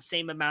about the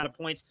same amount of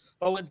points.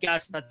 But with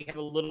guys I think have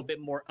a little bit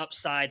more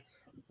upside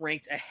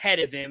ranked ahead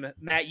of him.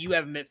 Matt, you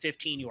have him at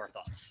 15. Your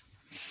thoughts?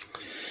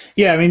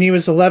 Yeah, I mean, he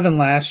was 11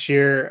 last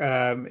year.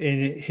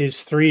 In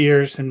his 3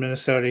 years in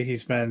Minnesota,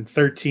 he's been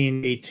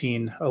 13,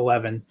 18,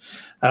 11.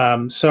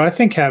 So I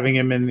think having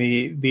him in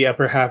the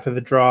upper half of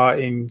the draw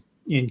in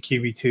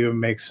QB2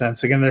 makes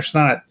sense. Again, there's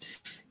not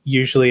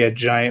usually a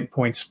giant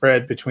point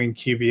spread between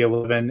QB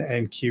 11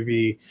 and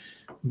QB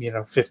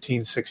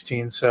 15,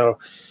 16. So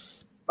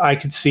I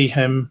could see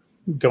him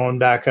going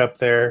back up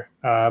there.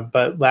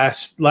 But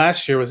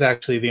last year was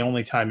actually the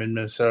only time in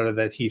Minnesota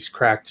that he's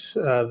cracked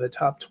the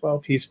top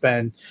 12. He's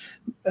been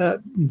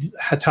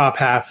top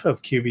half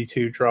of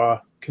QB2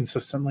 draw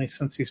consistently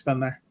since he's been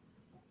there.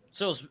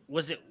 So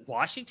was it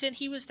Washington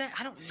he was that?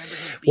 I don't remember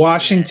him being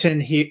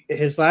Washington,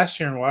 his last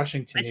year in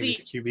Washington, he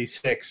was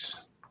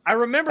QB6. I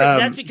remember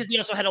that's because he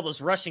also had all those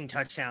rushing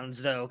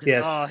touchdowns, though.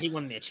 Yes. He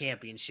won me a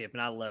championship,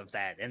 and I love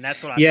that. And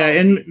that's what I thought.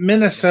 In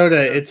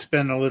Minnesota, it's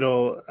been a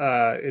little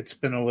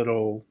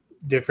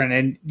different.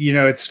 And,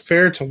 it's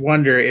fair to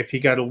wonder if he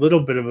got a little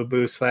bit of a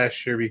boost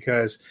last year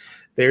because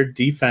their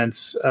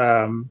defense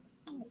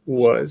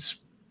was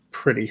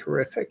pretty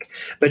horrific.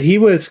 But he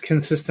was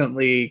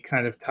consistently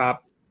kind of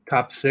top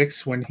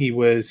 6 when he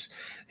was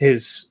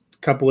his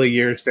couple of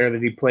years there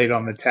that he played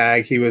on the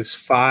tag. He was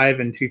 5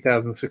 in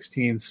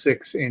 2016,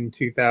 6 in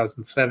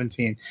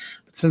 2017.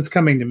 But since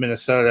coming to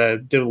Minnesota,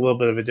 did a little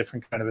bit of a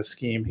different kind of a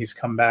scheme. He's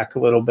come back a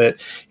little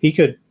bit. He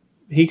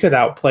could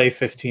outplay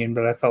 15,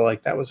 but I felt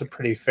like that was a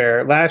pretty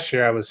fair. Last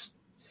year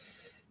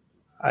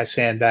I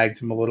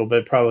sandbagged him a little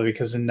bit, probably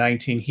because in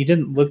 19 he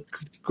didn't look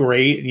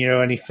great,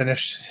 and he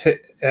finished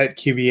at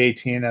QB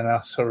 18, and I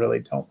also really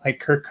don't like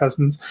Kirk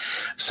Cousins.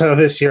 So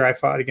this year I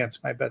fought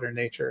against my better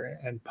nature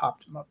and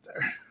popped him up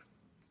there.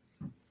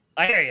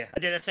 I hear you. I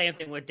did the same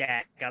thing with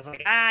Dak. I was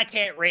like, I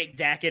can't rank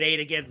Dak at 8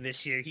 again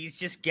this year. He's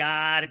just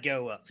got to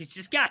go up. He's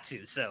just got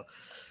to. So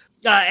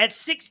at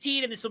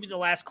 16, and this will be the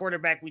last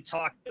quarterback we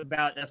talked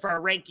about for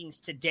our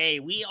rankings today,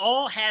 we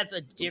all have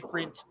a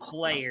different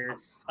player.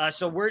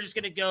 So we're just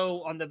going to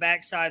go on the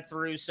backside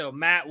through. So,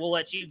 Matt, we'll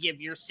let you give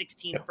your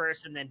 16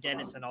 first, and then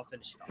Dennis, and I'll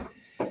finish it off.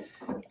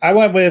 I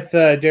went with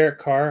Derek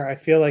Carr. I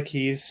feel like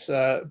he's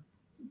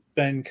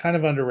been kind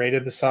of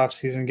underrated this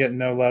offseason, getting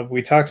no love.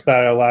 We talked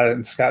about it a lot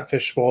in Scott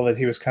Fishbowl that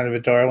he was kind of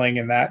a darling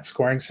in that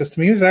scoring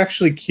system. He was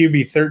actually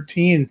QB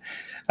 13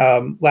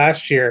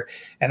 last year.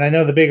 And I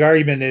know the big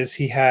argument is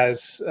he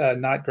has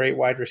not great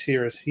wide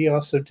receivers. He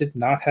also did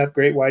not have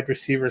great wide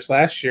receivers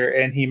last year,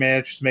 and he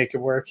managed to make it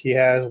work. He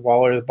has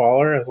Waller the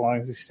baller. As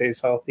long as he stays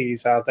healthy,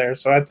 he's out there.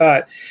 So I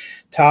thought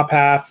top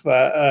half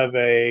of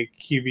a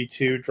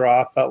QB2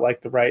 draw felt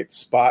like the right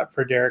spot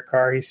for Derek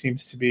Carr. He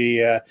seems to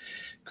be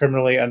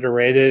criminally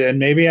underrated, and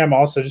maybe I'm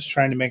also just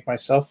trying to make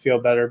myself feel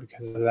better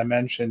because, as I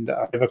mentioned,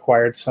 I've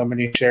acquired so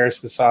many shares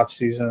this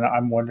offseason.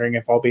 I'm wondering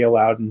if I'll be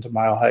allowed into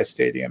Mile High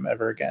Stadium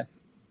ever again.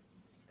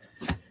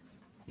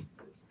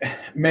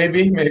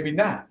 Maybe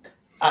not.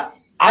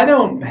 I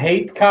don't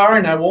hate Carr,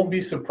 and I won't be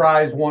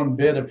surprised one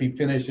bit if he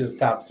finishes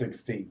top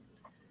 16.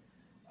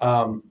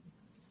 But,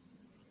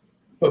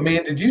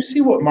 man, did you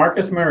see what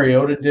Marcus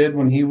Mariota did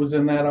when he was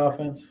in that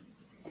offense?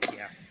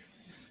 Yeah.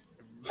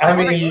 I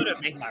mean, Mariota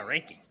make my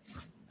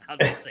rankings. How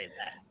do I say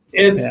that?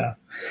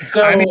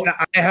 So I mean,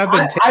 I have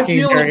been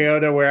taking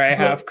Mariota where I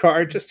have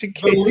Carr just in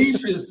case.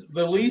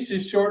 The leash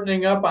is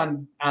shortening up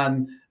on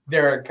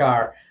Derek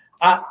Carr.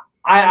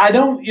 I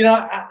don't,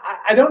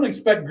 I don't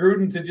expect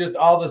Gruden to just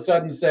all of a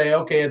sudden say,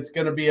 okay, it's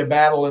going to be a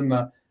battle in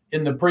the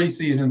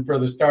preseason for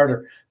the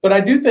starter. But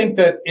I do think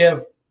that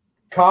if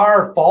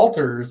Carr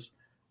falters,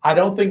 I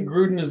don't think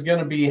Gruden is going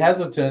to be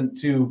hesitant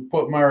to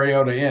put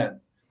Mariota in.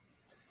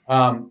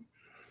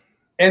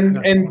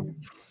 And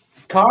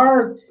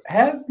Carr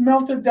has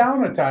melted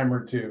down a time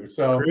or two.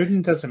 So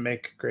Gruden doesn't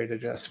make great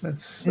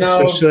adjustments,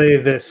 especially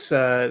this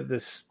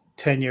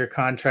 10-year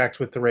contract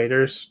with the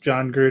Raiders,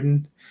 John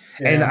Gruden.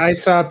 Yeah. And I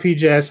saw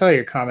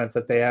your comment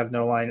that they have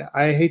no line.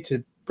 I hate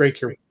to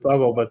break your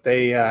bubble, but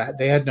they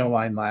had no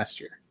line last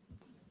year.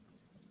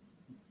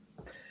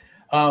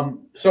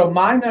 So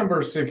my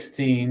number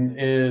 16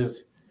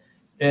 is,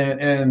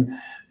 and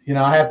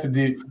I have to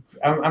do.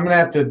 I'm going to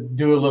have to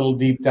do a little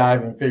deep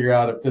dive and figure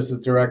out if this is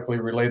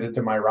directly related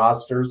to my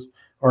rosters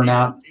or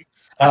not.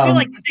 I feel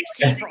like the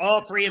 16 for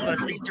all three of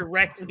us is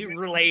directly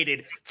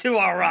related to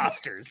our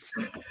rosters.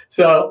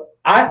 So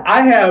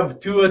I have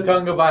Tua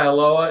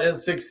Tagovailoa at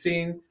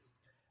 16.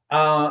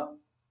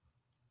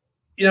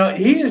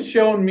 He has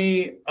shown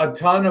me a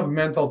ton of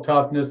mental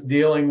toughness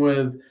dealing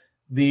with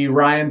the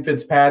Ryan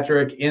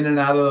Fitzpatrick in and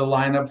out of the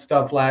lineup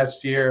stuff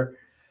last year.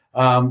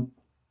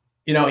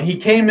 He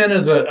came in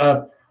as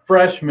a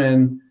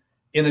freshman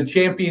in a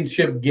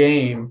championship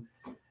game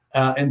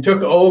and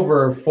took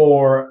over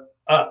for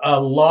a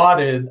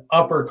lauded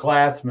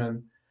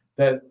upperclassman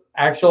that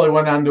actually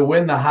went on to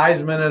win the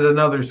Heisman at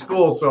another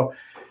school. So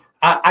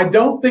I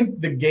don't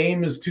think the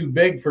game is too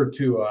big for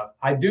Tua.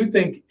 I do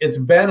think it's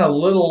been a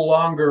little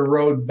longer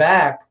road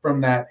back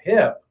from that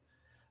hip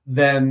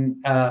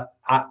than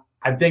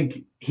I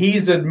think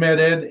he's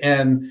admitted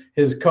and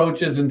his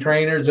coaches and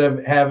trainers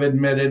have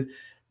admitted.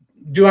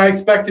 Do I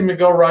expect him to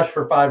go rush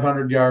for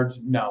 500 yards?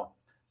 No,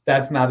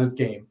 that's not his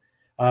game.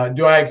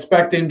 Do I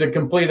expect him to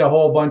complete a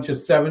whole bunch of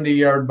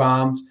 70-yard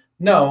bombs?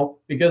 No,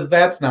 because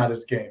that's not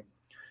his game.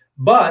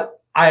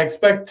 But I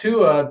expect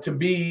Tua to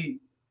be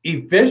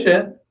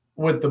efficient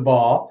with the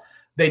ball.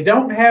 They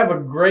don't have a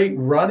great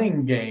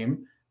running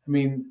game. I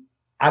mean,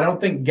 I don't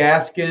think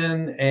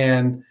Gaskin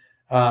and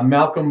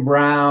Malcolm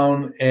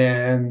Brown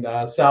and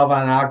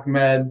Salvon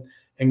Ahmed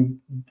and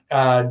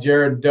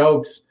Jared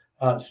Dokes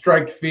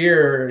strike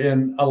fear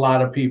in a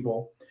lot of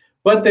people.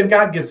 But they've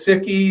got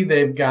Gesicki,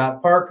 they've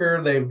got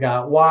Parker, they've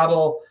got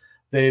Waddle,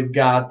 they've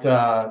got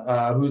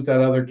who's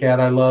that other cat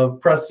I love?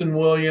 Preston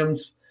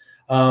Williams.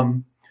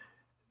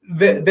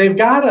 They've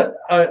got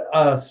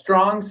a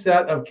strong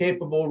set of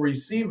capable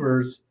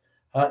receivers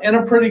and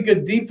a pretty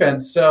good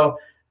defense. So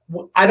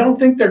I don't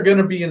think they're going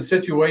to be in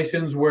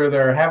situations where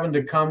they're having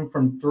to come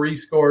from 3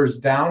 scores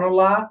down a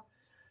lot.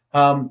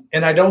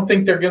 And I don't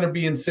think they're going to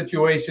be in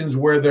situations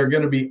where they're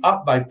going to be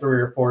up by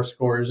 3 or 4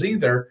 scores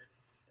either.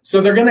 So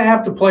they're going to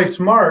have to play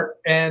smart.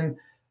 And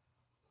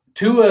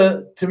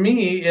Tua, to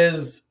me,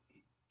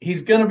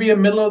 he's going to be a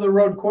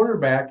middle-of-the-road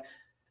quarterback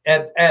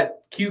at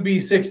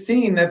QB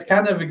 16. That's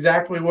kind of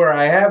exactly where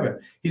I have it.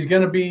 He's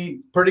going to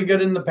be pretty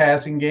good in the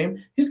passing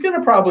game. He's going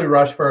to probably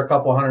rush for a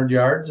couple 100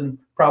 yards and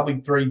probably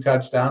 3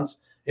 touchdowns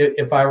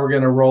if I were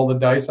going to roll the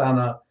dice on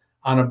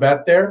a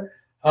bet there.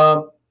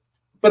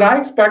 But I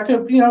expect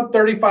him,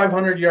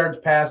 3,500 yards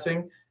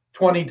passing,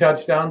 20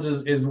 touchdowns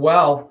is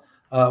well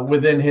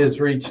within his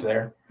reach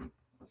there.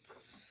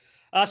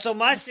 So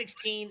my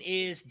 16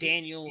 is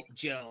Daniel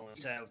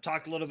Jones. I've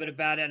talked a little bit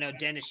about it. I know,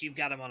 Dennis, you've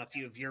got him on a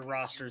few of your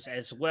rosters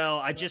as well.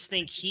 I just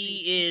think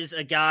he is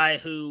a guy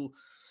who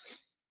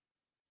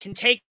can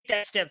take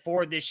that step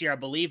forward this year. I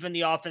believe in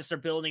the offense they're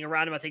building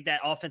around him. I think that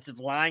offensive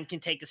line can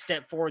take a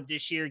step forward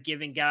this year,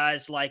 giving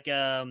guys like,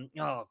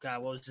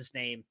 what was his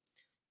name?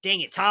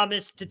 Dang it,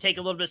 Thomas, to take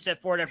a little bit of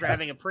step forward after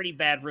having a pretty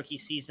bad rookie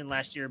season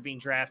last year, being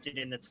drafted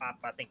in the top,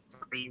 I think,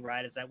 3,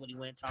 right? Is that when he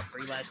went top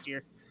 3 last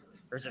year?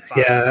 Or is it 5?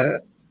 Yeah.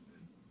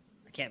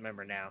 I can't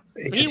remember now.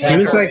 He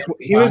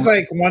was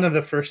like one of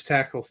the first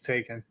tackles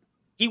taken.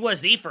 He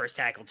was the first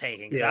tackle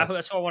taken. Yeah.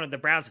 That's what I wanted the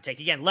Browns to take.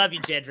 Again, love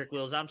you, Jedrick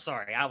Wills. I'm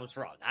sorry. I was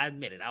wrong. I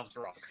admit it. I was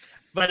wrong.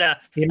 But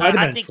he might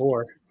have been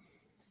 4.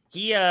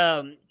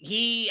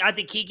 I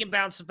think he can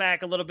bounce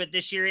back a little bit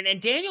this year.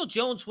 And Daniel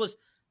Jones was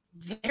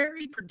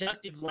very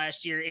productive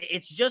last year.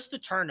 It's just the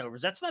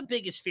turnovers. That's my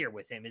biggest fear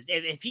with him is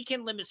if he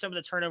can limit some of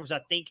the turnovers, I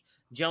think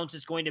Jones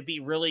is going to be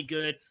really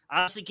good.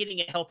 Obviously,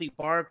 getting a healthy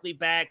Barkley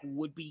back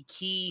would be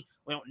key.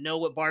 We don't know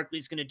what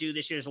Barkley's going to do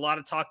this year. There's a lot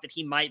of talk that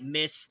he might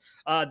miss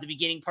the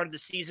beginning part of the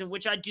season,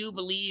 which I do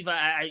believe.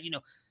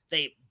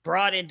 They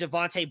brought in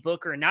Devontae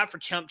Booker, and not for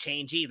chump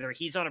change either.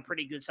 He's on a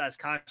pretty good-sized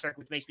contract,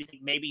 which makes me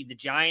think maybe the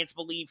Giants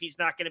believe he's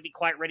not going to be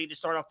quite ready to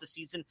start off the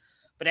season.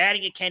 But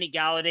adding a Kenny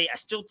Galladay, I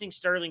still think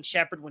Sterling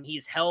Shepard, when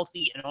he's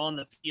healthy and on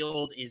the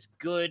field, is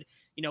good.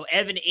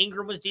 Evan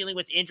Ingram was dealing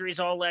with injuries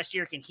all last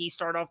year. Can he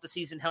start off the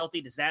season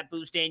healthy? Does that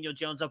boost Daniel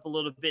Jones up a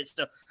little bit?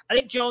 So I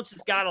think Jones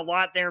has got a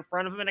lot there in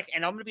front of him.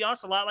 And I'm going to be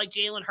honest, a lot like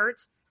Jalen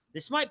Hurts,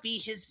 this might be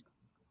his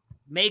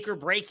make or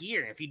break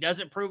year. If he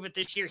doesn't prove it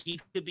this year, he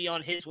could be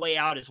on his way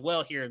out as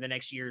well here in the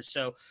next year or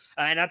so.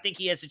 And I think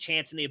he has a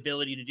chance and the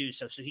ability to do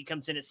so. So he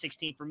comes in at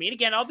 16 for me. And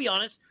again, I'll be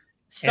honest,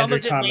 Andrew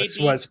Thomas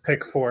was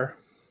pick 4.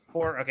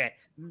 Okay.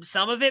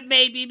 Some of it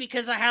may be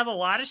because I have a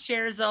lot of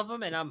shares of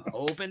them, and I'm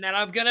hoping that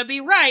I'm going to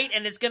be right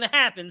and it's going to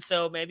happen.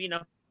 So maybe,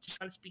 just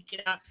trying to speak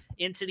it out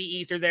into the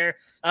ether there.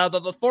 But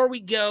before we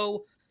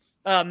go,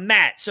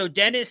 Matt, so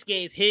Dennis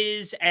gave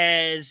his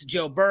as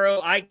Joe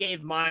Burrow. I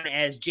gave mine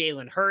as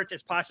Jalen Hurts,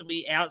 as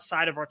possibly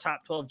outside of our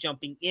top 12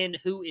 jumping in.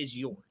 Who is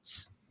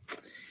yours?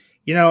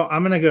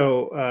 I'm going to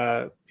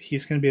go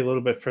he's going to be a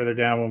little bit further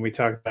down when we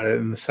talk about it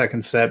in the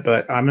second set,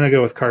 but I'm going to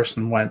go with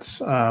Carson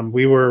Wentz.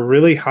 We were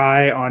really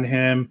high on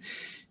him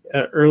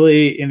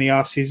early in the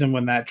offseason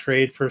when that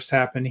trade first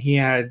happened. He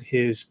had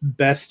his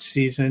best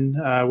season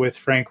with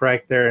Frank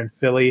Reich there in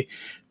Philly.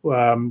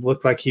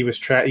 Looked like he was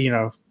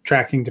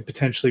tracking to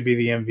potentially be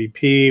the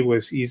MVP,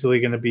 was easily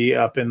going to be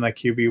up in the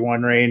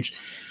QB1 range.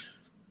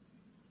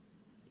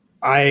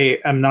 I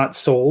am not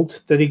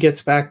sold that he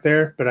gets back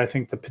there, but I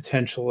think the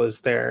potential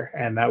is there,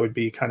 and that would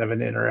be kind of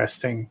an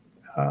interesting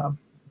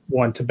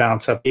one to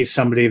bounce up. He's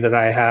somebody that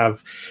I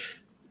have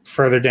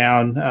further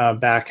down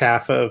back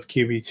half of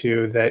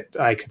QB2 that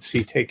I could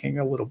see taking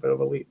a little bit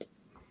of a leap.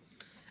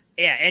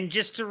 Yeah, and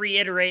just to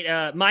reiterate,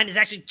 mine is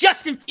actually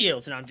Justin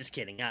Fields. No, I'm just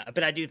kidding.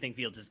 But I do think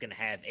Fields is going to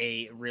have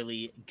a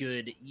really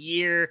good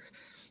year.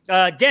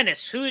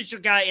 Dennis, who is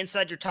your guy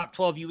inside your top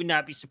 12 you would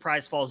not be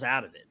surprised falls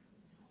out of it?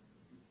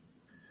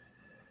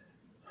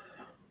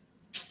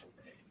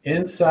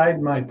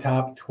 Inside my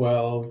top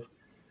 12,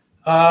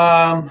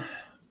 I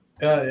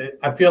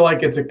feel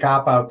like it's a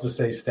cop-out to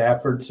say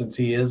Stafford since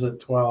he is at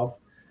 12.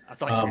 I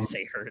thought you were going to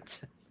say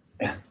Hurts.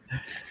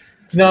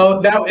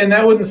 No,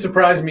 that wouldn't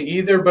surprise me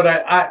either,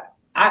 but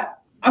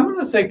I'm going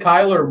to say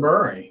Kyler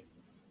Murray.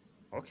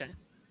 Okay.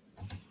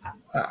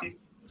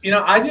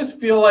 I just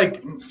feel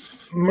like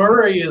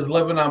Murray is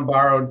living on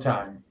borrowed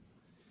time.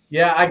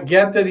 Yeah, I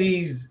get that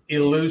he's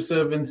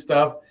elusive and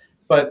stuff,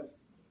 but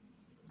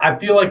I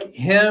feel like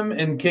him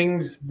and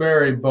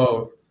Kingsbury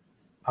both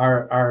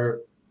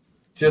are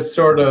just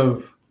sort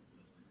of,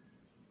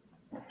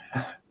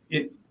 I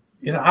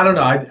don't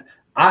know.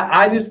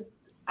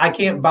 I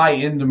can't buy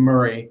into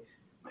Murray,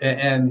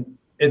 and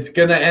it's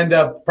going to end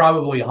up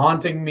probably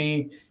haunting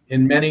me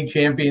in many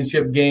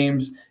championship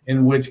games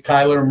in which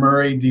Kyler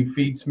Murray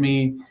defeats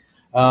me.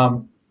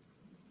 But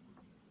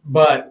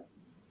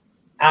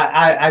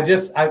I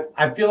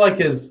feel like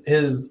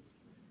his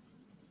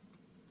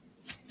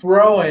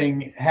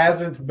throwing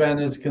hasn't been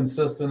as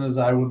consistent as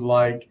I would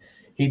like.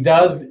 He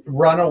does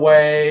run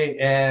away,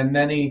 and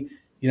then he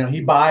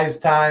buys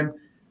time,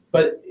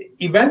 but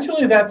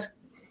eventually that's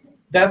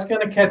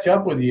going to catch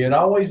up with you. It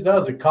always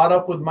does. It caught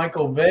up with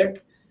Michael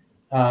Vick,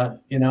 and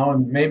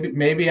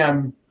maybe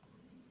I'm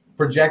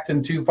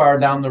projecting too far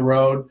down the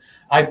road.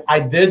 I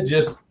did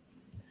just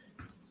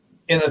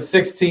in a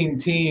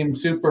 16-team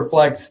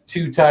Superflex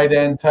 2 tight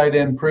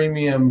end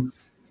premium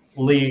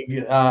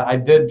league, I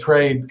did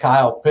trade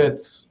Kyle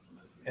Pitts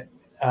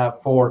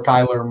for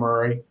Kyler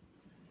Murray,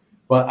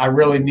 but I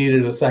really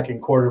needed a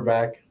second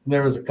quarterback.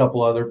 There was a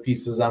couple other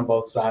pieces on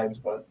both sides,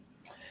 but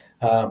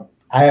I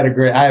had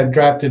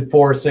drafted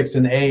 4, 6,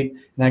 and 8,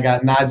 and I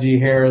got Najee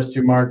Harris,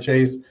 Jamar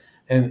Chase,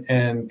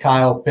 and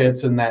Kyle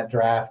Pitts in that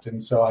draft,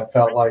 and so I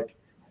felt like,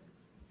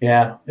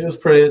 yeah, it was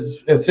pretty.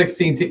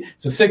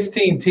 It's a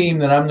 16 team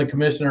that I'm the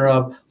commissioner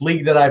of,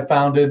 league that I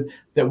founded,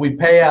 that we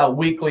pay out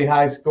weekly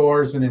high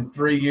scores, and in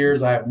 3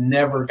 years I have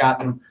never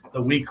gotten the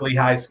weekly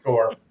high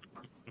score.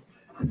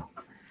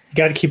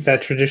 Got to keep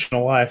that tradition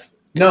alive.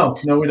 No,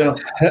 we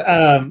don't.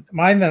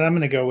 Mine that I'm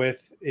going to go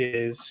with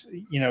is,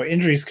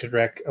 injuries could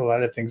wreck a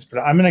lot of things, but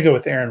I'm going to go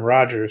with Aaron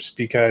Rodgers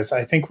because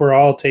I think we're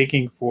all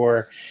taking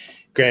for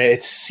granted.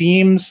 It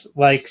seems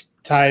like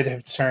tide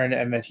have turned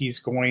and that he's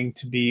going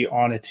to be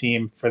on a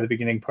team for the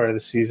beginning part of the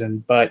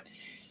season, but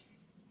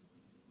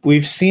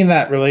we've seen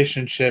that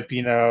relationship.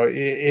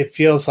 It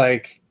feels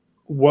like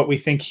what we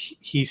think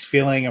he's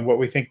feeling and what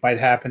we think might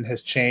happen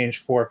has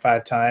changed 4 or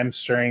 5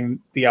 times during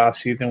the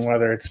offseason,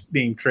 whether it's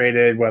being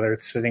traded, whether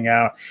it's sitting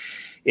out.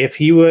 If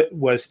he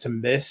was to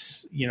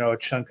miss, a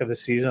chunk of the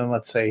season,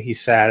 let's say he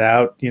sat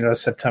out,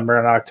 September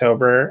and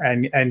October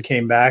and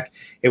came back,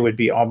 it would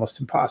be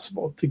almost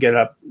impossible to get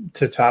up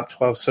to top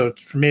 12. So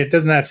for me, it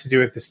doesn't have to do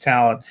with his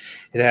talent.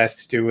 It has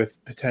to do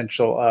with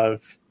potential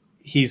of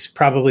he's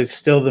probably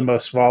still the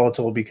most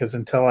volatile because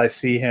until I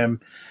see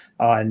him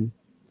on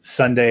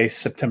Sunday,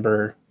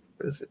 September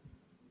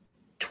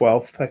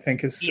 12th, I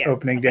think is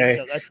opening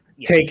day,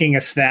 taking a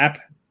snap,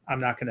 I'm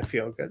not going to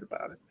feel good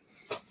about it.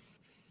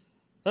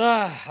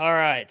 All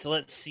right, so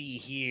let's see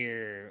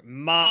here.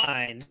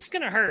 Mine, it's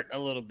going to hurt a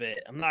little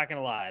bit. I'm not going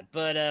to lie.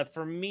 But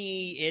for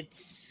me,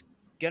 it's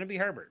going to be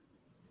Herbert.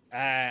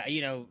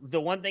 The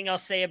one thing I'll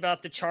say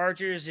about the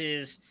Chargers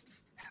is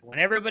when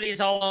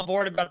everybody's all on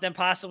board about them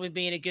possibly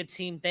being a good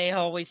team, they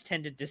always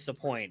tend to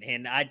disappoint.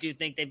 And I do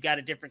think they've got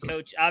a different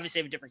coach.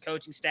 Obviously, they have a different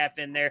coaching staff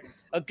in there,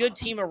 a good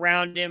team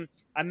around him.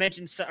 I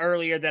mentioned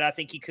earlier that I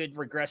think he could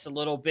regress a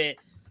little bit.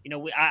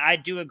 I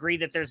do agree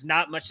that there's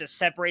not much that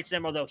separates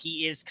them, although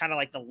he is kind of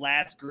like the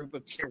last group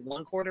of tier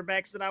 1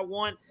 quarterbacks that I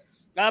want.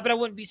 But I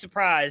wouldn't be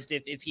surprised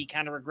if he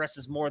kind of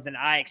regresses more than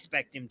I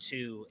expect him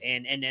to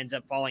and ends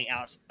up falling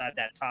outside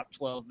that top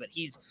 12. But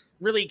he's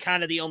really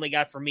kind of the only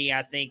guy for me,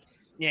 I think.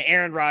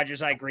 Aaron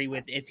Rodgers, I agree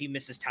with if he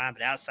misses time.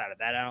 But outside of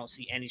that, I don't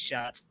see any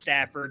shots.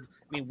 Stafford,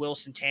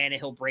 Wilson,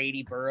 Tannehill,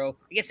 Brady, Burrow.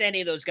 I guess any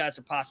of those guys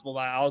are possible,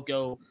 but I'll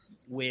go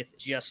with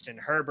Justin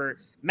Herbert.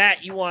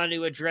 Matt, you want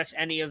to address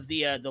any of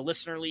the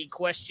Listener League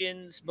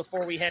questions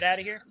before we head out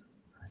of here?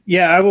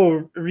 Yeah, I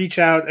will reach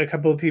out. A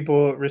couple of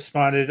people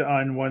responded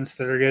on ones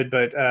that are good,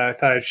 but I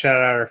thought I'd shout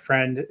out our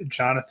friend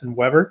Jonathan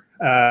Weber,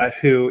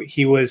 who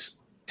he was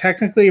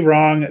technically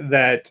wrong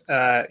that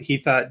he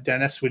thought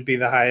Dennis would be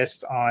the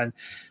highest on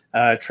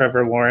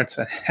Trevor Lawrence,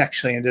 and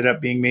actually ended up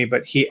being me,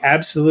 but he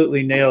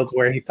absolutely nailed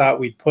where he thought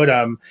we'd put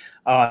him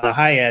on the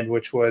high end,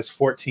 which was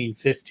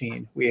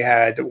 14-15. We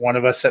had one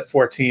of us at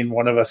 14,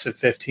 one of us at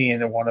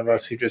 15, and one of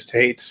us who just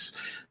hates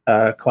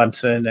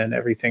Clemson and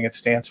everything it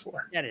stands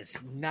for. That is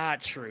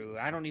not true.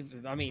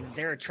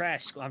 They're a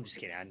trash school. I'm just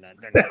kidding.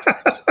 They're not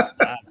trash.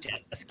 I'm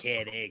just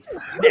kidding.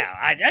 No,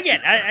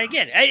 again,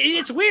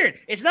 it's weird.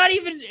 It's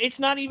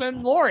not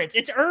even Lawrence.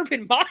 It's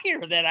Urban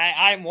Meyer that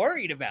I'm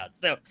worried about.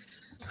 So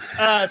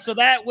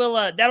that will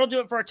that'll do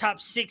it for our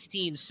top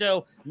 16.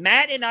 So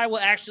Matt and I will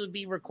actually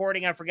be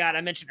recording. I forgot.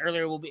 I mentioned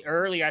earlier.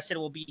 I said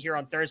we'll be here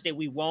on Thursday.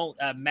 We won't.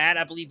 Matt,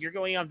 I believe you're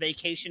going on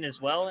vacation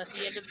as well at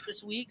the end of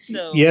this week.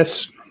 So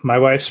yes, my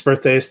wife's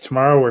birthday is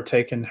tomorrow. We're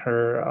taking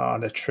her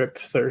on a trip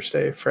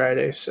Thursday,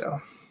 Friday.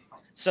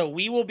 So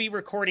we will be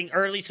recording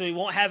early, so we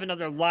won't have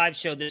another live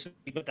show this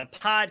week, but the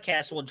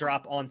podcast will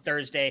drop on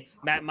Thursday.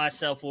 Matt and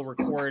myself will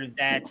record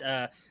that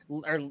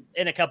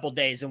in a couple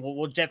days, and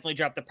we'll definitely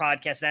drop the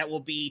podcast. That will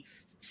be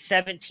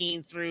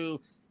 17 through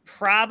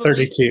probably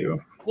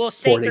 32. We'll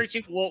say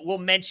 32. We'll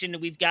mention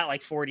we've got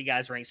like 40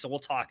 guys ranked, so we'll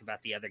talk about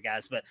the other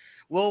guys. But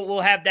we'll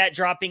have that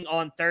dropping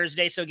on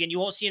Thursday. So again, you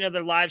won't see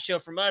another live show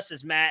from us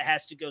as Matt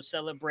has to go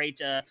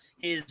celebrate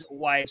his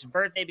wife's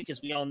birthday,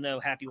 because we all know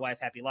happy wife,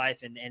 happy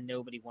life, and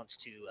nobody wants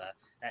to.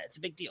 It's a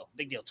big deal.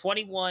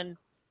 21.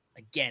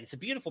 Again, it's a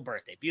beautiful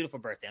birthday.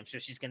 I'm sure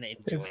she's going to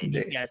enjoy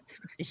it.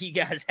 You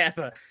guys have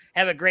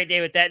a great day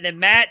with that. And then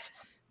Matt,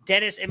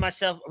 Dennis, and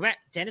myself.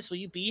 Dennis, will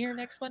you be here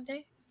next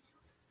Monday?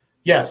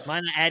 Yes.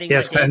 Mine adding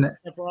yes, and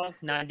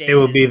 9 days. It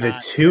will be the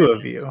two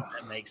of you.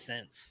 That makes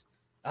sense.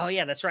 Oh,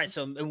 yeah, that's right.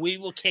 So we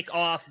will kick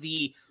off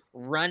the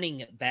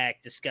running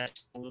back discussion.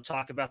 We'll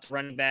talk about the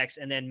running backs,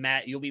 and then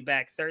Matt, you'll be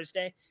back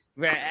Thursday.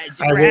 I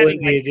will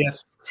indeed,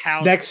 yes.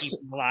 Next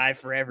live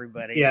for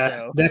everybody.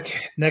 Yeah, so.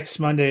 Next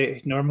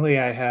Monday. Normally,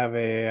 I have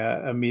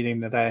a meeting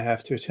that I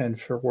have to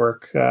attend for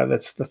work.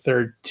 That's the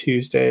third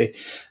Tuesday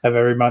of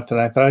every month, and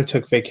I thought I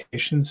took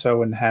vacation, so I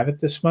wouldn't have it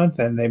this month,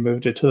 and they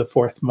moved it to the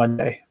fourth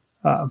Monday.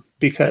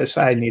 Because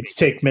I need to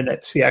take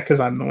minutes. Yeah, because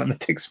I'm the one that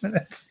takes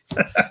minutes.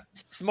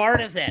 Smart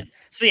of them.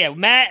 So yeah,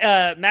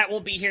 Matt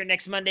won't be here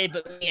next Monday,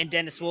 but me and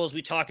Dennis will as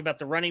we talk about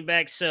the running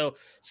backs. So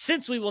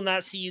since we will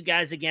not see you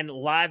guys again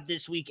live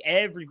this week,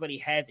 everybody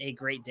have a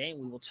great day, and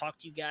we will talk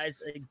to you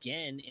guys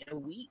again in a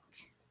week.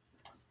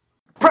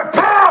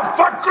 Prepare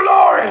for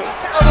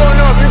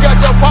glory!